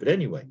letters. But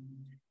anyway,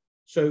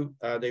 so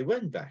they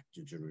went back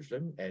to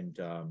Jerusalem,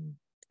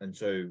 and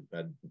so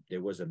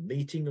there was a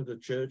meeting of the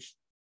church.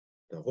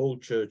 The whole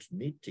church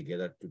meet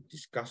together to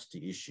discuss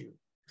the issue.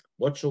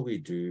 What shall we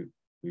do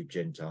with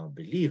Gentile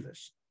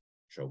believers?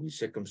 Shall we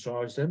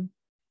circumcise them,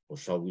 or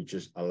shall we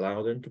just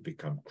allow them to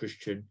become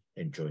Christian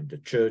and join the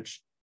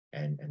church,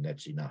 and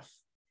that's enough?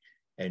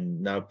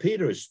 And now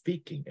Peter is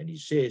speaking, and he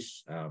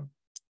says,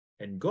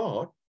 and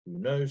God, who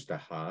knows the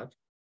heart,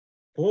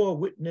 bore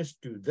witness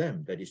to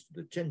them, that is to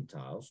the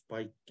Gentiles,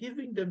 by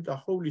giving them the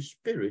Holy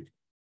Spirit,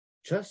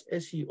 just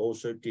as he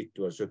also did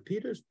to us. So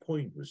Peter's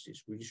point was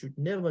this: we should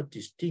never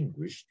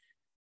distinguish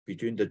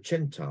between the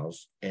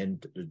Gentiles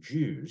and the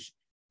Jews,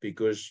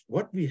 because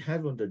what we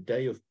have on the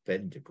day of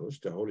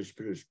Pentecost, the Holy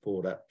Spirit is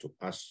poured out to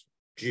us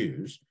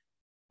Jews,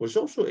 was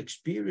also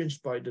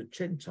experienced by the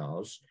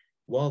Gentiles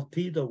while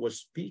Peter was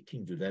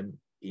speaking to them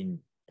in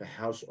the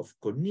house of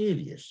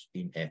Cornelius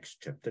in Acts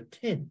chapter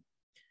 10.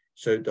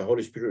 So the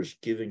Holy Spirit is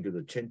given to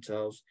the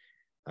Gentiles,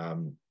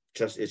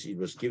 just as it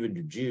was given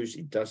to Jews.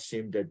 It does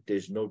seem that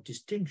there's no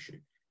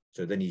distinction.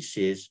 So then he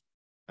says,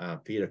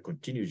 Peter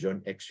continues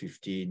on Acts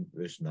 15,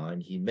 verse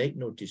 9, he made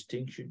no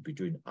distinction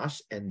between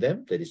us and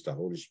them, that is the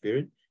Holy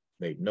Spirit,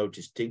 made no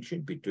distinction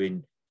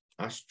between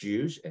us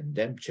Jews and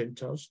them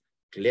Gentiles,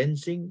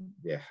 cleansing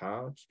their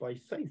hearts by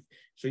faith.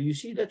 So you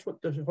see, that's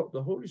what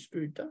the Holy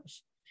Spirit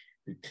does.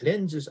 He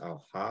cleanses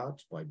our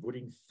hearts by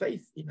putting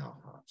faith in our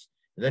hearts.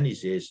 And then he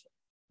says,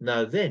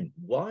 now then,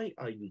 why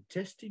are you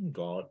testing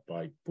God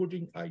by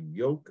putting a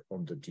yoke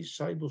on the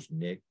disciples'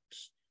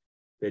 necks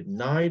that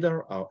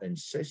neither our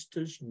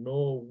ancestors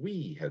nor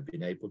we have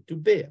been able to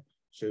bear?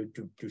 So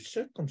to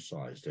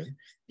circumcise them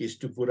is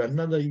to put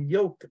another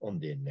yoke on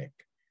their neck.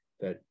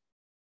 That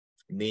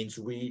means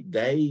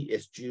they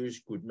as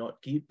Jews could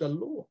not keep the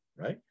law,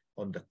 right?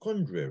 On the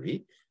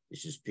contrary,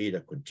 this is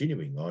Peter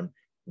continuing on,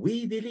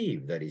 we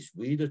believe, that is,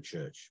 we the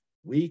church,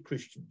 we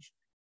Christians,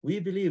 we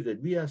believe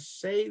that we are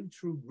saved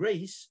through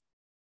grace,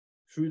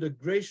 through the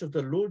grace of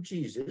the Lord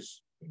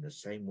Jesus, in the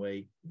same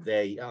way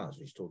they are. So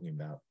he's talking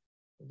about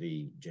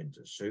the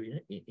Gentiles. So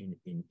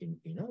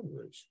in other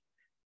words,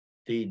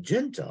 the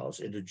Gentiles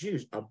and the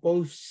Jews are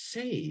both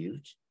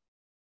saved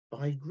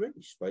by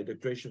grace, by the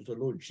grace of the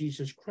Lord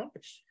Jesus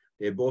Christ.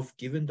 They're both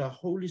given the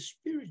Holy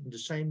Spirit in the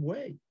same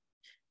way.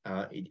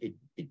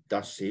 It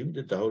does seem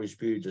that the Holy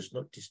Spirit does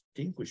not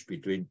distinguish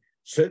between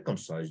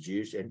circumcised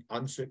Jews and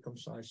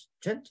uncircumcised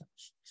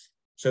Gentiles.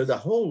 So the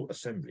whole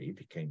assembly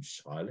became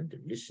silent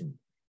and listened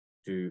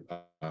to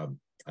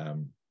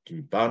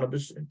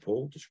Barnabas and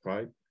Paul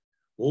describe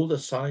all the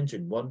signs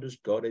and wonders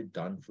God had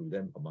done through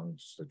them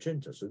amongst the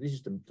Gentiles. So this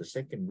is the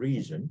second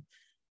reason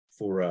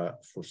for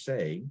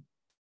saying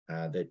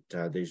that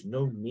there's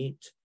no need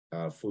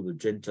for the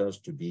Gentiles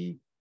to be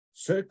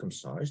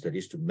circumcised, that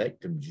is, to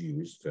make them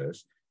Jews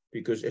first,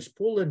 because as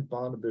Paul and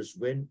Barnabas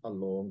went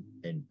along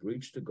and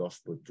preached the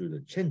gospel to the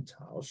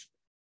Gentiles,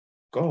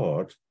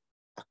 God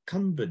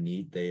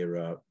accompanied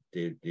their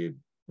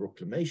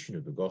proclamation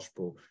of the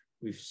gospel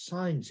with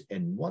signs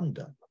and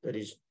wonder. That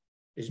is,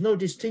 there's no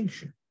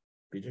distinction,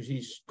 because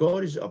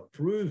God is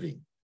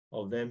approving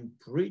of them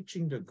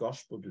preaching the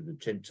gospel to the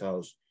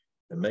Gentiles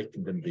and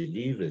making them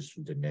believers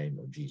through the name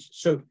of Jesus.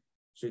 So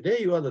there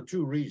you are, the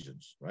two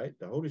reasons, right?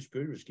 The Holy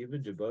Spirit was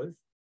given to both.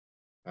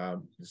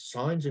 The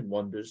signs and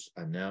wonders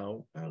are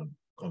now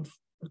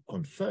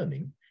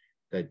confirming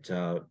that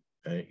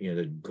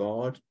that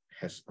God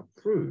has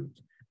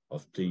approved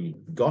of the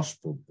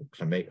gospel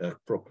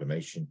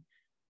proclamation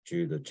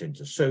to the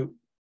Gentiles. So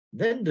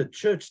then the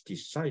church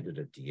decided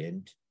at the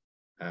end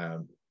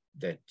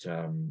that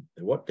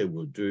what they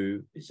will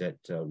do is that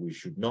we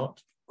should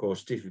not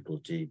cause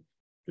difficulty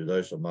to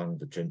those among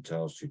the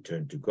Gentiles who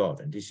turn to God.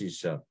 And this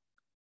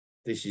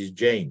is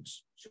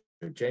James.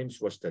 So James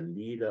was the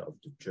leader of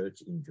the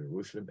church in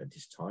Jerusalem at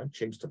this time.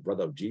 James, the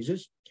brother of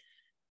Jesus.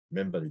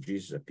 Remember that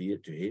Jesus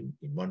appeared to him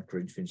in 1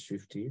 Corinthians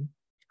 15.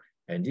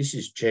 And this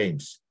is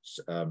James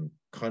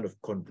kind of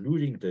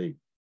concluding the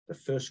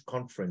first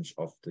conference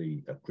of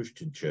the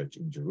Christian church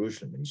in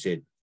Jerusalem. And he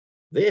said,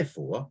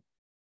 therefore,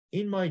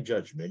 in my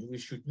judgment, we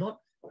should not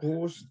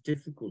cause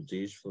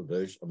difficulties for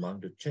those among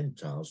the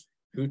Gentiles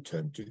who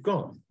turn to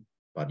God,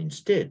 but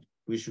instead,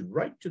 we should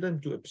write to them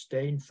to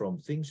abstain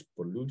from things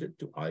polluted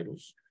to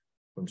idols,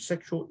 from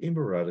sexual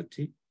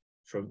immorality,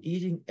 from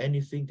eating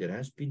anything that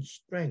has been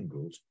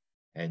strangled,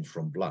 and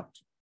from blood.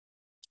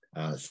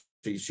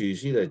 So you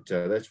see that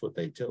that's what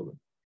they tell them.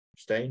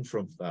 Abstain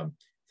from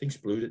things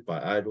polluted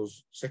by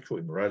idols, sexual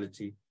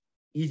immorality,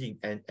 eating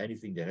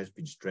anything that has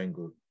been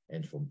strangled,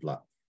 and from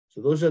blood.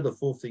 So those are the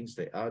four things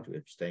they are to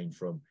abstain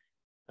from,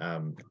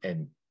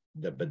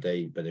 but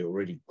they're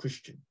already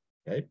Christian,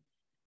 okay?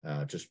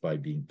 Just by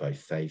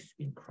faith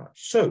in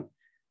Christ. So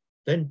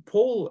then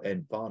Paul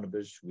and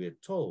Barnabas were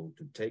told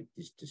to take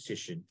this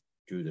decision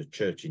to the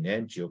church in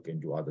Antioch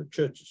and to other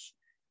churches.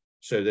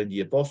 So then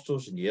the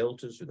apostles and the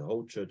elders of the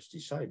whole church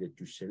decided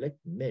to select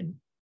men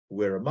who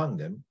were among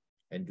them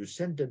and to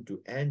send them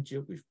to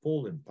Antioch with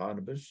Paul and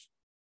Barnabas.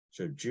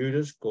 So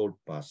Judas, called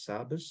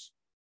Barsabbas,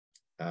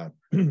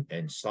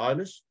 and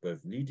Silas, both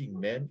leading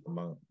men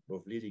among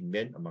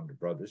the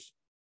brothers.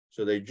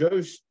 So they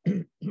chose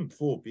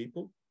 4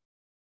 people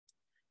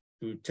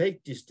to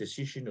take this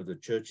decision of the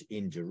church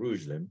in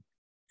Jerusalem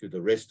to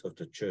the rest of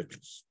the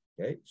churches.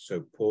 Okay,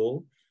 so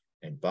Paul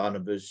and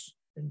Barnabas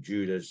and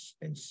Judas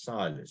and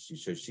Silas.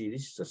 So see,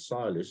 this is the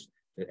Silas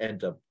that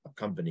ended up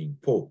accompanying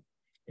Paul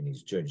in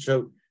his journey.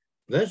 So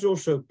that's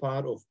also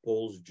part of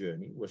Paul's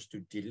journey, was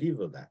to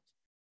deliver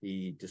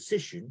the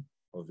decision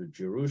of the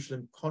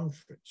Jerusalem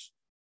conference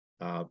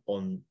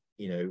on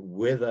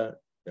whether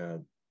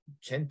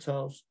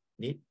Gentiles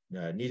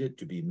needed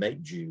to be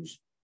made Jews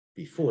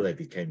before they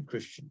became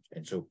Christians.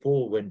 And so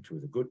Paul went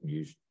with the good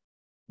news.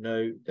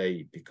 No,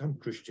 they become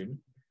Christian,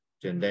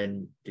 and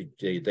then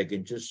they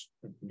can just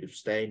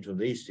abstain from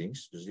these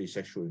things, the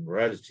sexual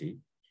immorality,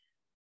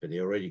 but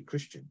they're already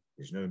Christian.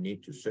 There's no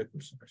need to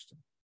circumcise them.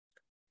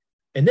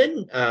 And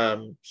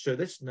then, so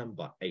that's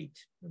number 8.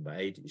 Number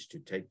 8 is to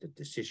take the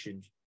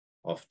decisions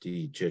of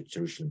the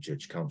Jerusalem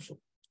Church Council.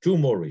 2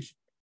 more reasons.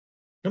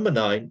 Number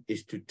 9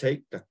 is to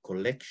take the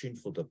collection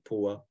for the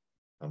poor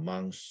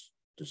amongst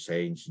the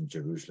saints in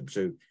Jerusalem.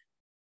 So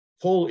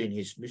Paul, in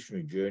his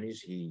missionary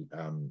journeys, he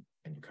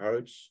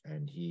encouraged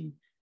and he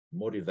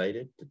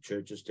motivated the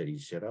churches that he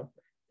set up.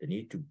 They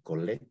need to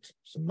collect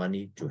some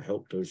money to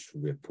help those who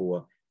were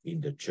poor in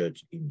the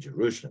church in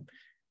Jerusalem.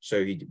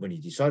 So when he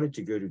decided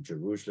to go to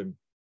Jerusalem,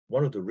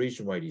 one of the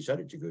reasons why he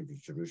decided to go to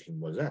Jerusalem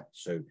was that.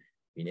 So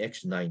in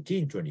Acts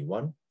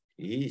 19:21,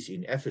 he is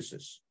in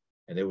Ephesus,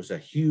 and there was a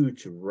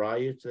huge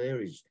riot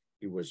there.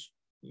 He was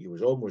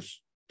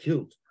almost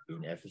killed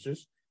in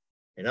Ephesus.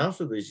 And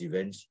after these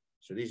events,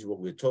 so this is what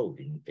we're told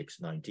in Acts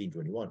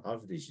 19:21,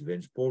 after these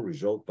events, Paul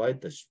resolved by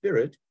the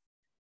Spirit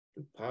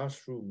to pass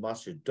through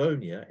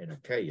Macedonia and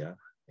Achaia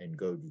and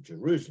go to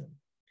Jerusalem.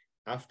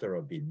 After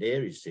I've been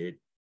there, he said,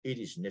 it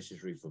is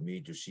necessary for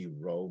me to see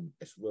Rome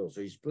as well.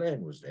 So his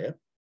plan was there.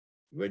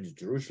 He went to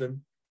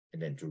Jerusalem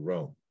and then to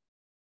Rome.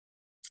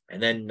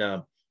 And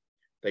then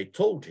they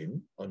told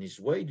him on his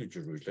way to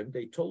Jerusalem,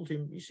 they told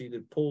him, you see,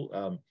 that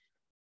Paul,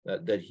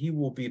 that he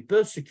will be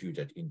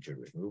persecuted in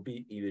Jerusalem, will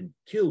be even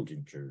killed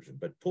in Jerusalem.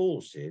 But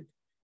Paul said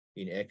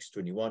in Acts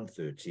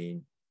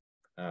 21:13,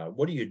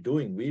 what are you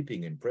doing,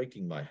 weeping and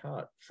breaking my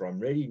heart? For I'm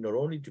ready not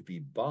only to be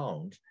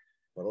bound,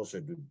 but also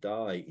to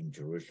die in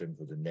Jerusalem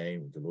for the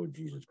name of the Lord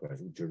Jesus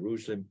Christ.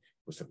 Jerusalem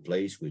was a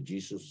place where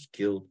Jesus was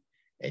killed.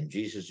 And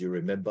Jesus, you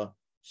remember,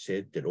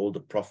 said that all the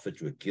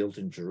prophets were killed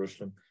in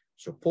Jerusalem.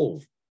 So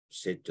Paul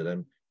said to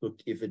them, look,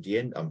 if at the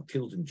end I'm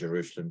killed in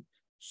Jerusalem,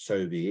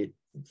 so be it,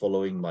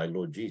 following my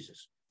Lord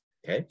Jesus.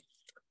 Okay?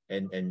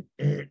 And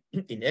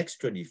in Acts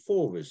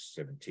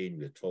 24:17,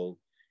 we're told,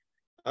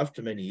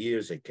 after many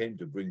years, I came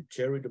to bring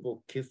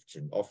charitable gifts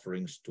and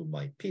offerings to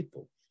my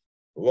people.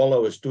 While I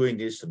was doing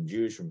this, some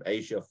Jews from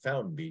Asia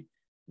found me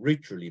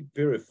ritually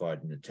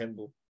purified in the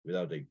temple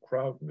without a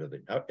crowd,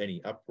 without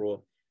any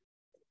uproar.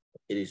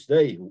 It is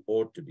they who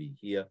ought to be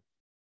here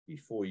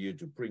before you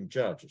to bring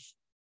charges,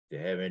 if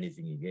they have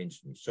anything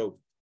against me. So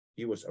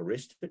he was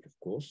arrested, of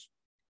course,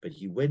 but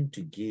he went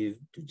to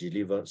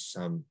deliver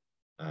some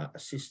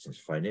assistance,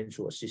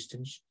 financial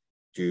assistance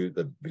to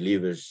the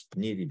believers,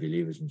 needy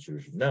believers in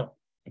Jerusalem. Now,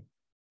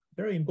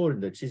 very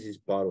important that this is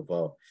part of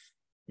our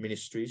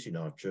ministries in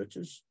our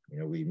churches. You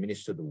know, we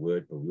minister the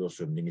word, but we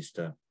also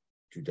minister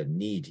to the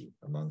needy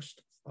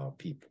amongst our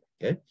people.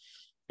 Okay.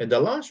 And the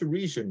last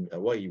reason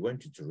why he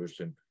went to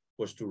Jerusalem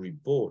was to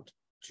report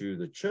to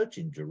the church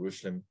in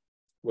Jerusalem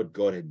what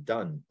God had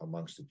done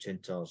amongst the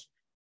Gentiles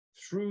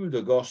through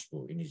the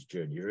gospel in his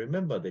journey. You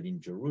remember that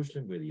in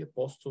Jerusalem were the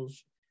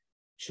apostles,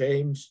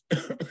 James,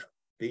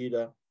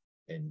 Peter,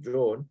 and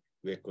John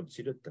were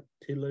considered the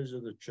pillars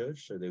of the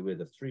church. So they were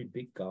the 3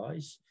 big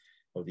guys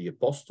of the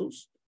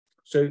apostles.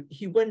 So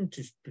he went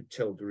to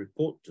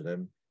report to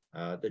them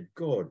that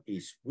God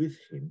is with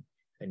him,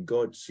 and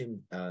God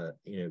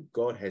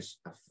has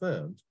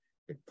affirmed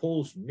that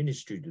Paul's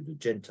ministry to the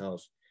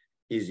Gentiles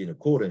is in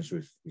accordance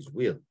with his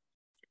will.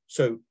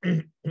 So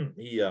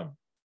he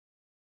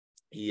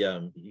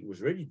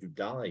was ready to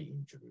die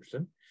in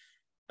Jerusalem,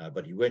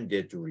 but he went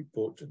there to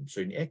report to them.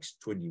 So in Acts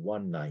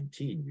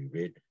 21:19, we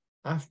read,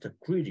 after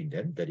greeting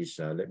them, that is,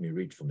 let me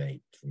read from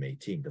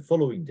 18. The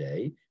following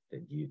day,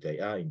 they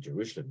are in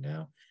Jerusalem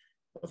now.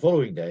 The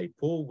following day,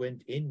 Paul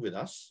went in with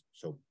us.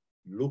 So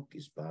Luke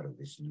is part of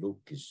this.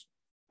 Luke is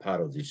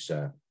part of this,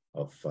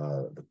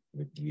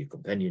 with the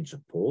companions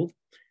of Paul.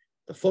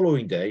 The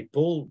following day,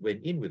 Paul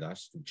went in with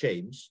us to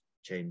James,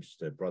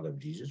 the brother of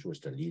Jesus,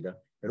 was the leader,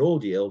 and all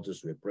the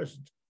elders were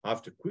present.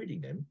 After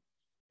greeting them,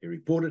 he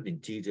reported in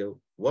detail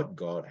what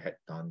God had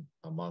done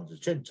among the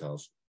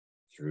Gentiles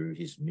through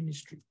his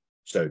ministry.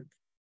 So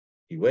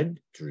he went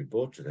to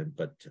report to them,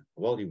 but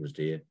while he was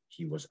there,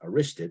 he was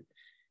arrested.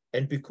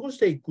 And because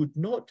they could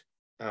not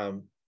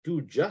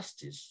do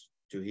justice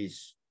to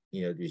his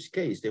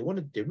case, they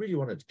really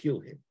wanted to kill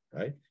him,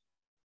 right?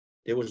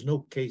 There was no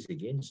case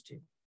against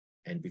him.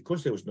 And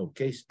because there was no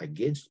case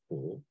against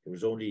Paul, there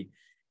was only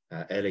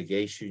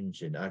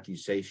allegations and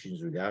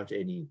accusations without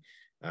any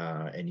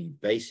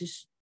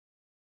basis.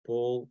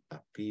 Paul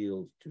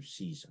appealed to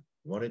Caesar.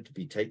 He wanted to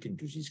be taken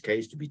to his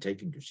case to be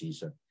taken to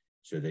Caesar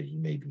so that he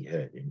may be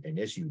heard. And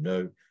as you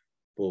know,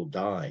 Paul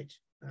died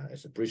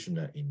as a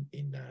prisoner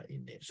in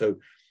there. So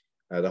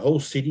the whole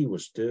city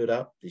was stirred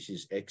up. This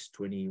is Acts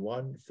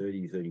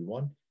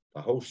 21:30-31.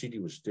 The whole city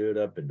was stirred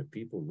up, and the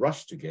people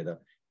rushed together.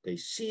 They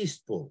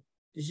seized Paul.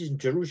 This is in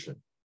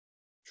Jerusalem.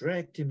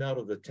 Dragged him out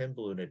of the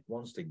temple, and at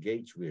once the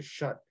gates were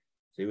shut.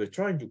 They were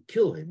trying to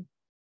kill him.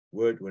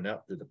 Word went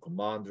out to the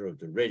commander of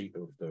the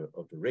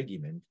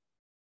regiment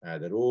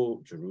that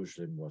all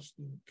Jerusalem was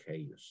in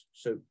chaos.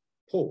 So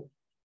Paul,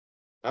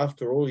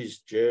 after all his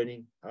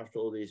journey, after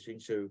all these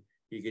things, so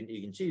you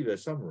can see they're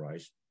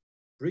summarized: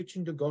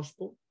 preaching the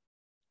gospel,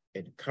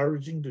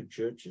 encouraging the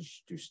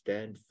churches to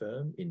stand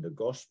firm in the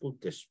gospel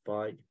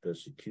despite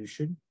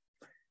persecution,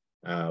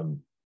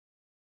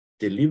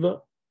 deliver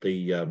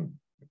the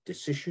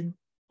decision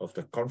of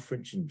the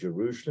conference in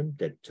Jerusalem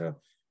that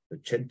the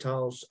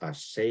Gentiles are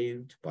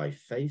saved by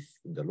faith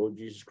in the Lord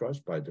Jesus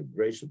Christ, by the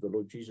grace of the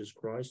Lord Jesus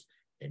Christ,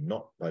 and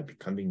not by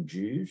becoming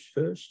Jews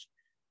first.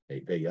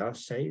 They are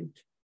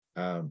saved,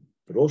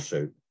 but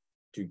also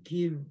to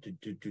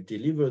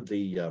deliver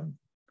the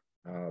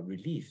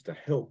relief, the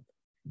help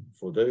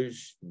for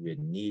those who are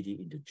needy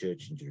in the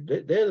church in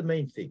Jerusalem. They're the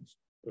main things.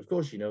 But of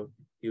course, you know,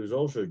 he was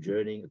also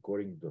journeying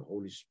according to the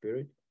Holy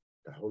Spirit.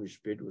 The Holy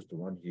Spirit was the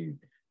one who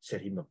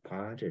set him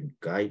apart and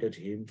guided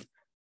him.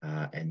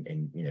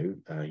 And you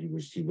know,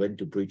 he went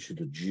to preach to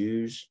the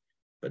Jews,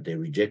 but they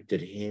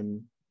rejected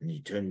him, and he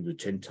turned to the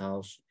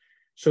Gentiles.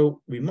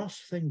 So we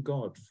must thank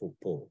God for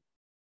Paul.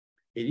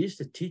 It is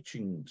the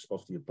teachings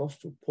of the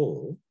Apostle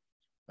Paul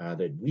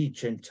that we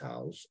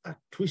Gentiles are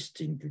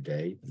twisting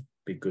today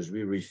because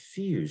we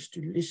refuse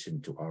to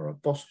listen to our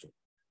apostle.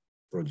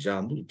 For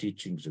example,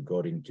 teachings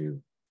according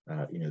to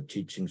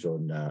teachings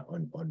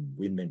on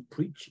women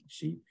preaching.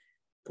 See,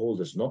 Paul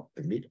does not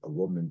permit a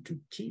woman to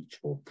teach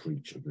or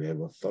preach or to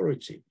have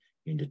authority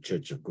in the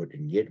church of God,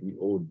 and yet we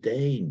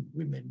ordain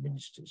women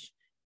ministers.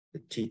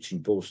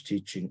 Paul's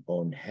teaching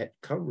on head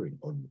covering,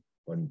 on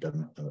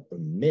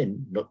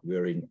men not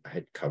wearing a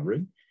head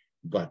covering,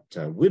 but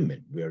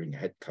women wearing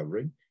head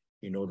covering,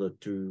 in order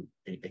to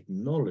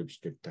acknowledge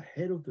that the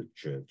head of the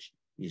church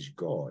is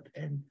God,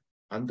 and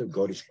under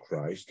God is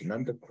Christ, and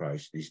under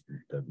Christ is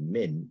the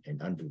men,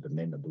 and under the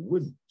men are the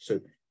women. So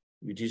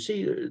you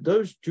see,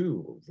 those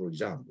two, for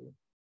example,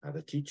 are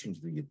the teachings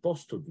of the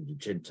apostle to the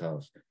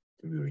Gentiles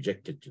to be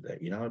rejected today.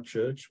 In our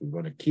church, we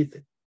want to keep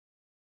it.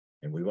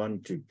 And we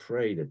want to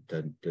pray that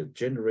the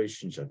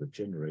generations of the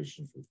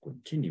generations will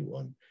continue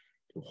on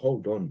to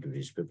hold on to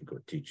these biblical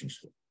teachings.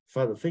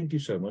 Father, thank you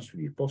so much for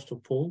the Apostle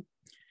Paul.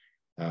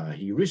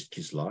 He risked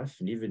his life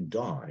and even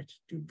died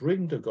to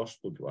bring the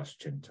gospel to us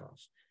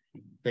Gentiles.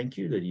 Thank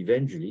you that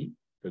eventually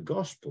the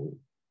gospel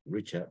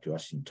reached out to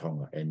us in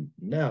Tonga. And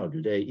now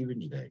today,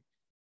 even today,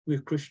 we're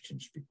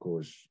Christians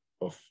because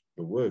of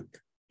the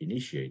work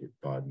initiated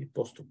by the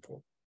Apostle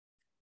Paul.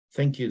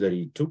 Thank you that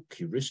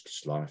he risked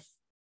his life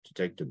to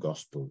take the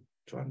gospel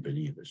to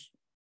unbelievers.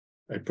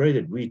 I pray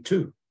that we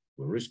too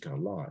will risk our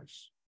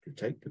lives to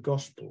take the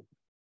gospel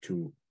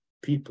to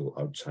people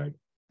outside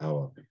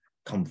our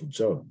comfort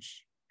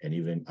zones and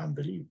even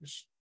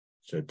unbelievers.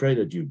 So I pray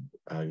that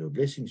your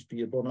blessings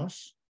be upon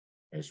us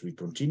as we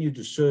continue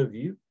to serve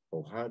you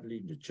wholeheartedly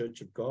in the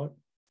church of God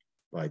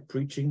by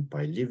preaching,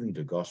 by living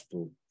the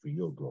gospel for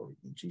your glory.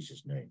 In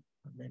Jesus' name,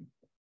 amen.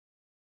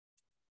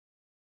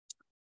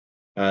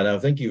 Now,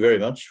 thank you very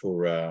much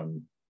for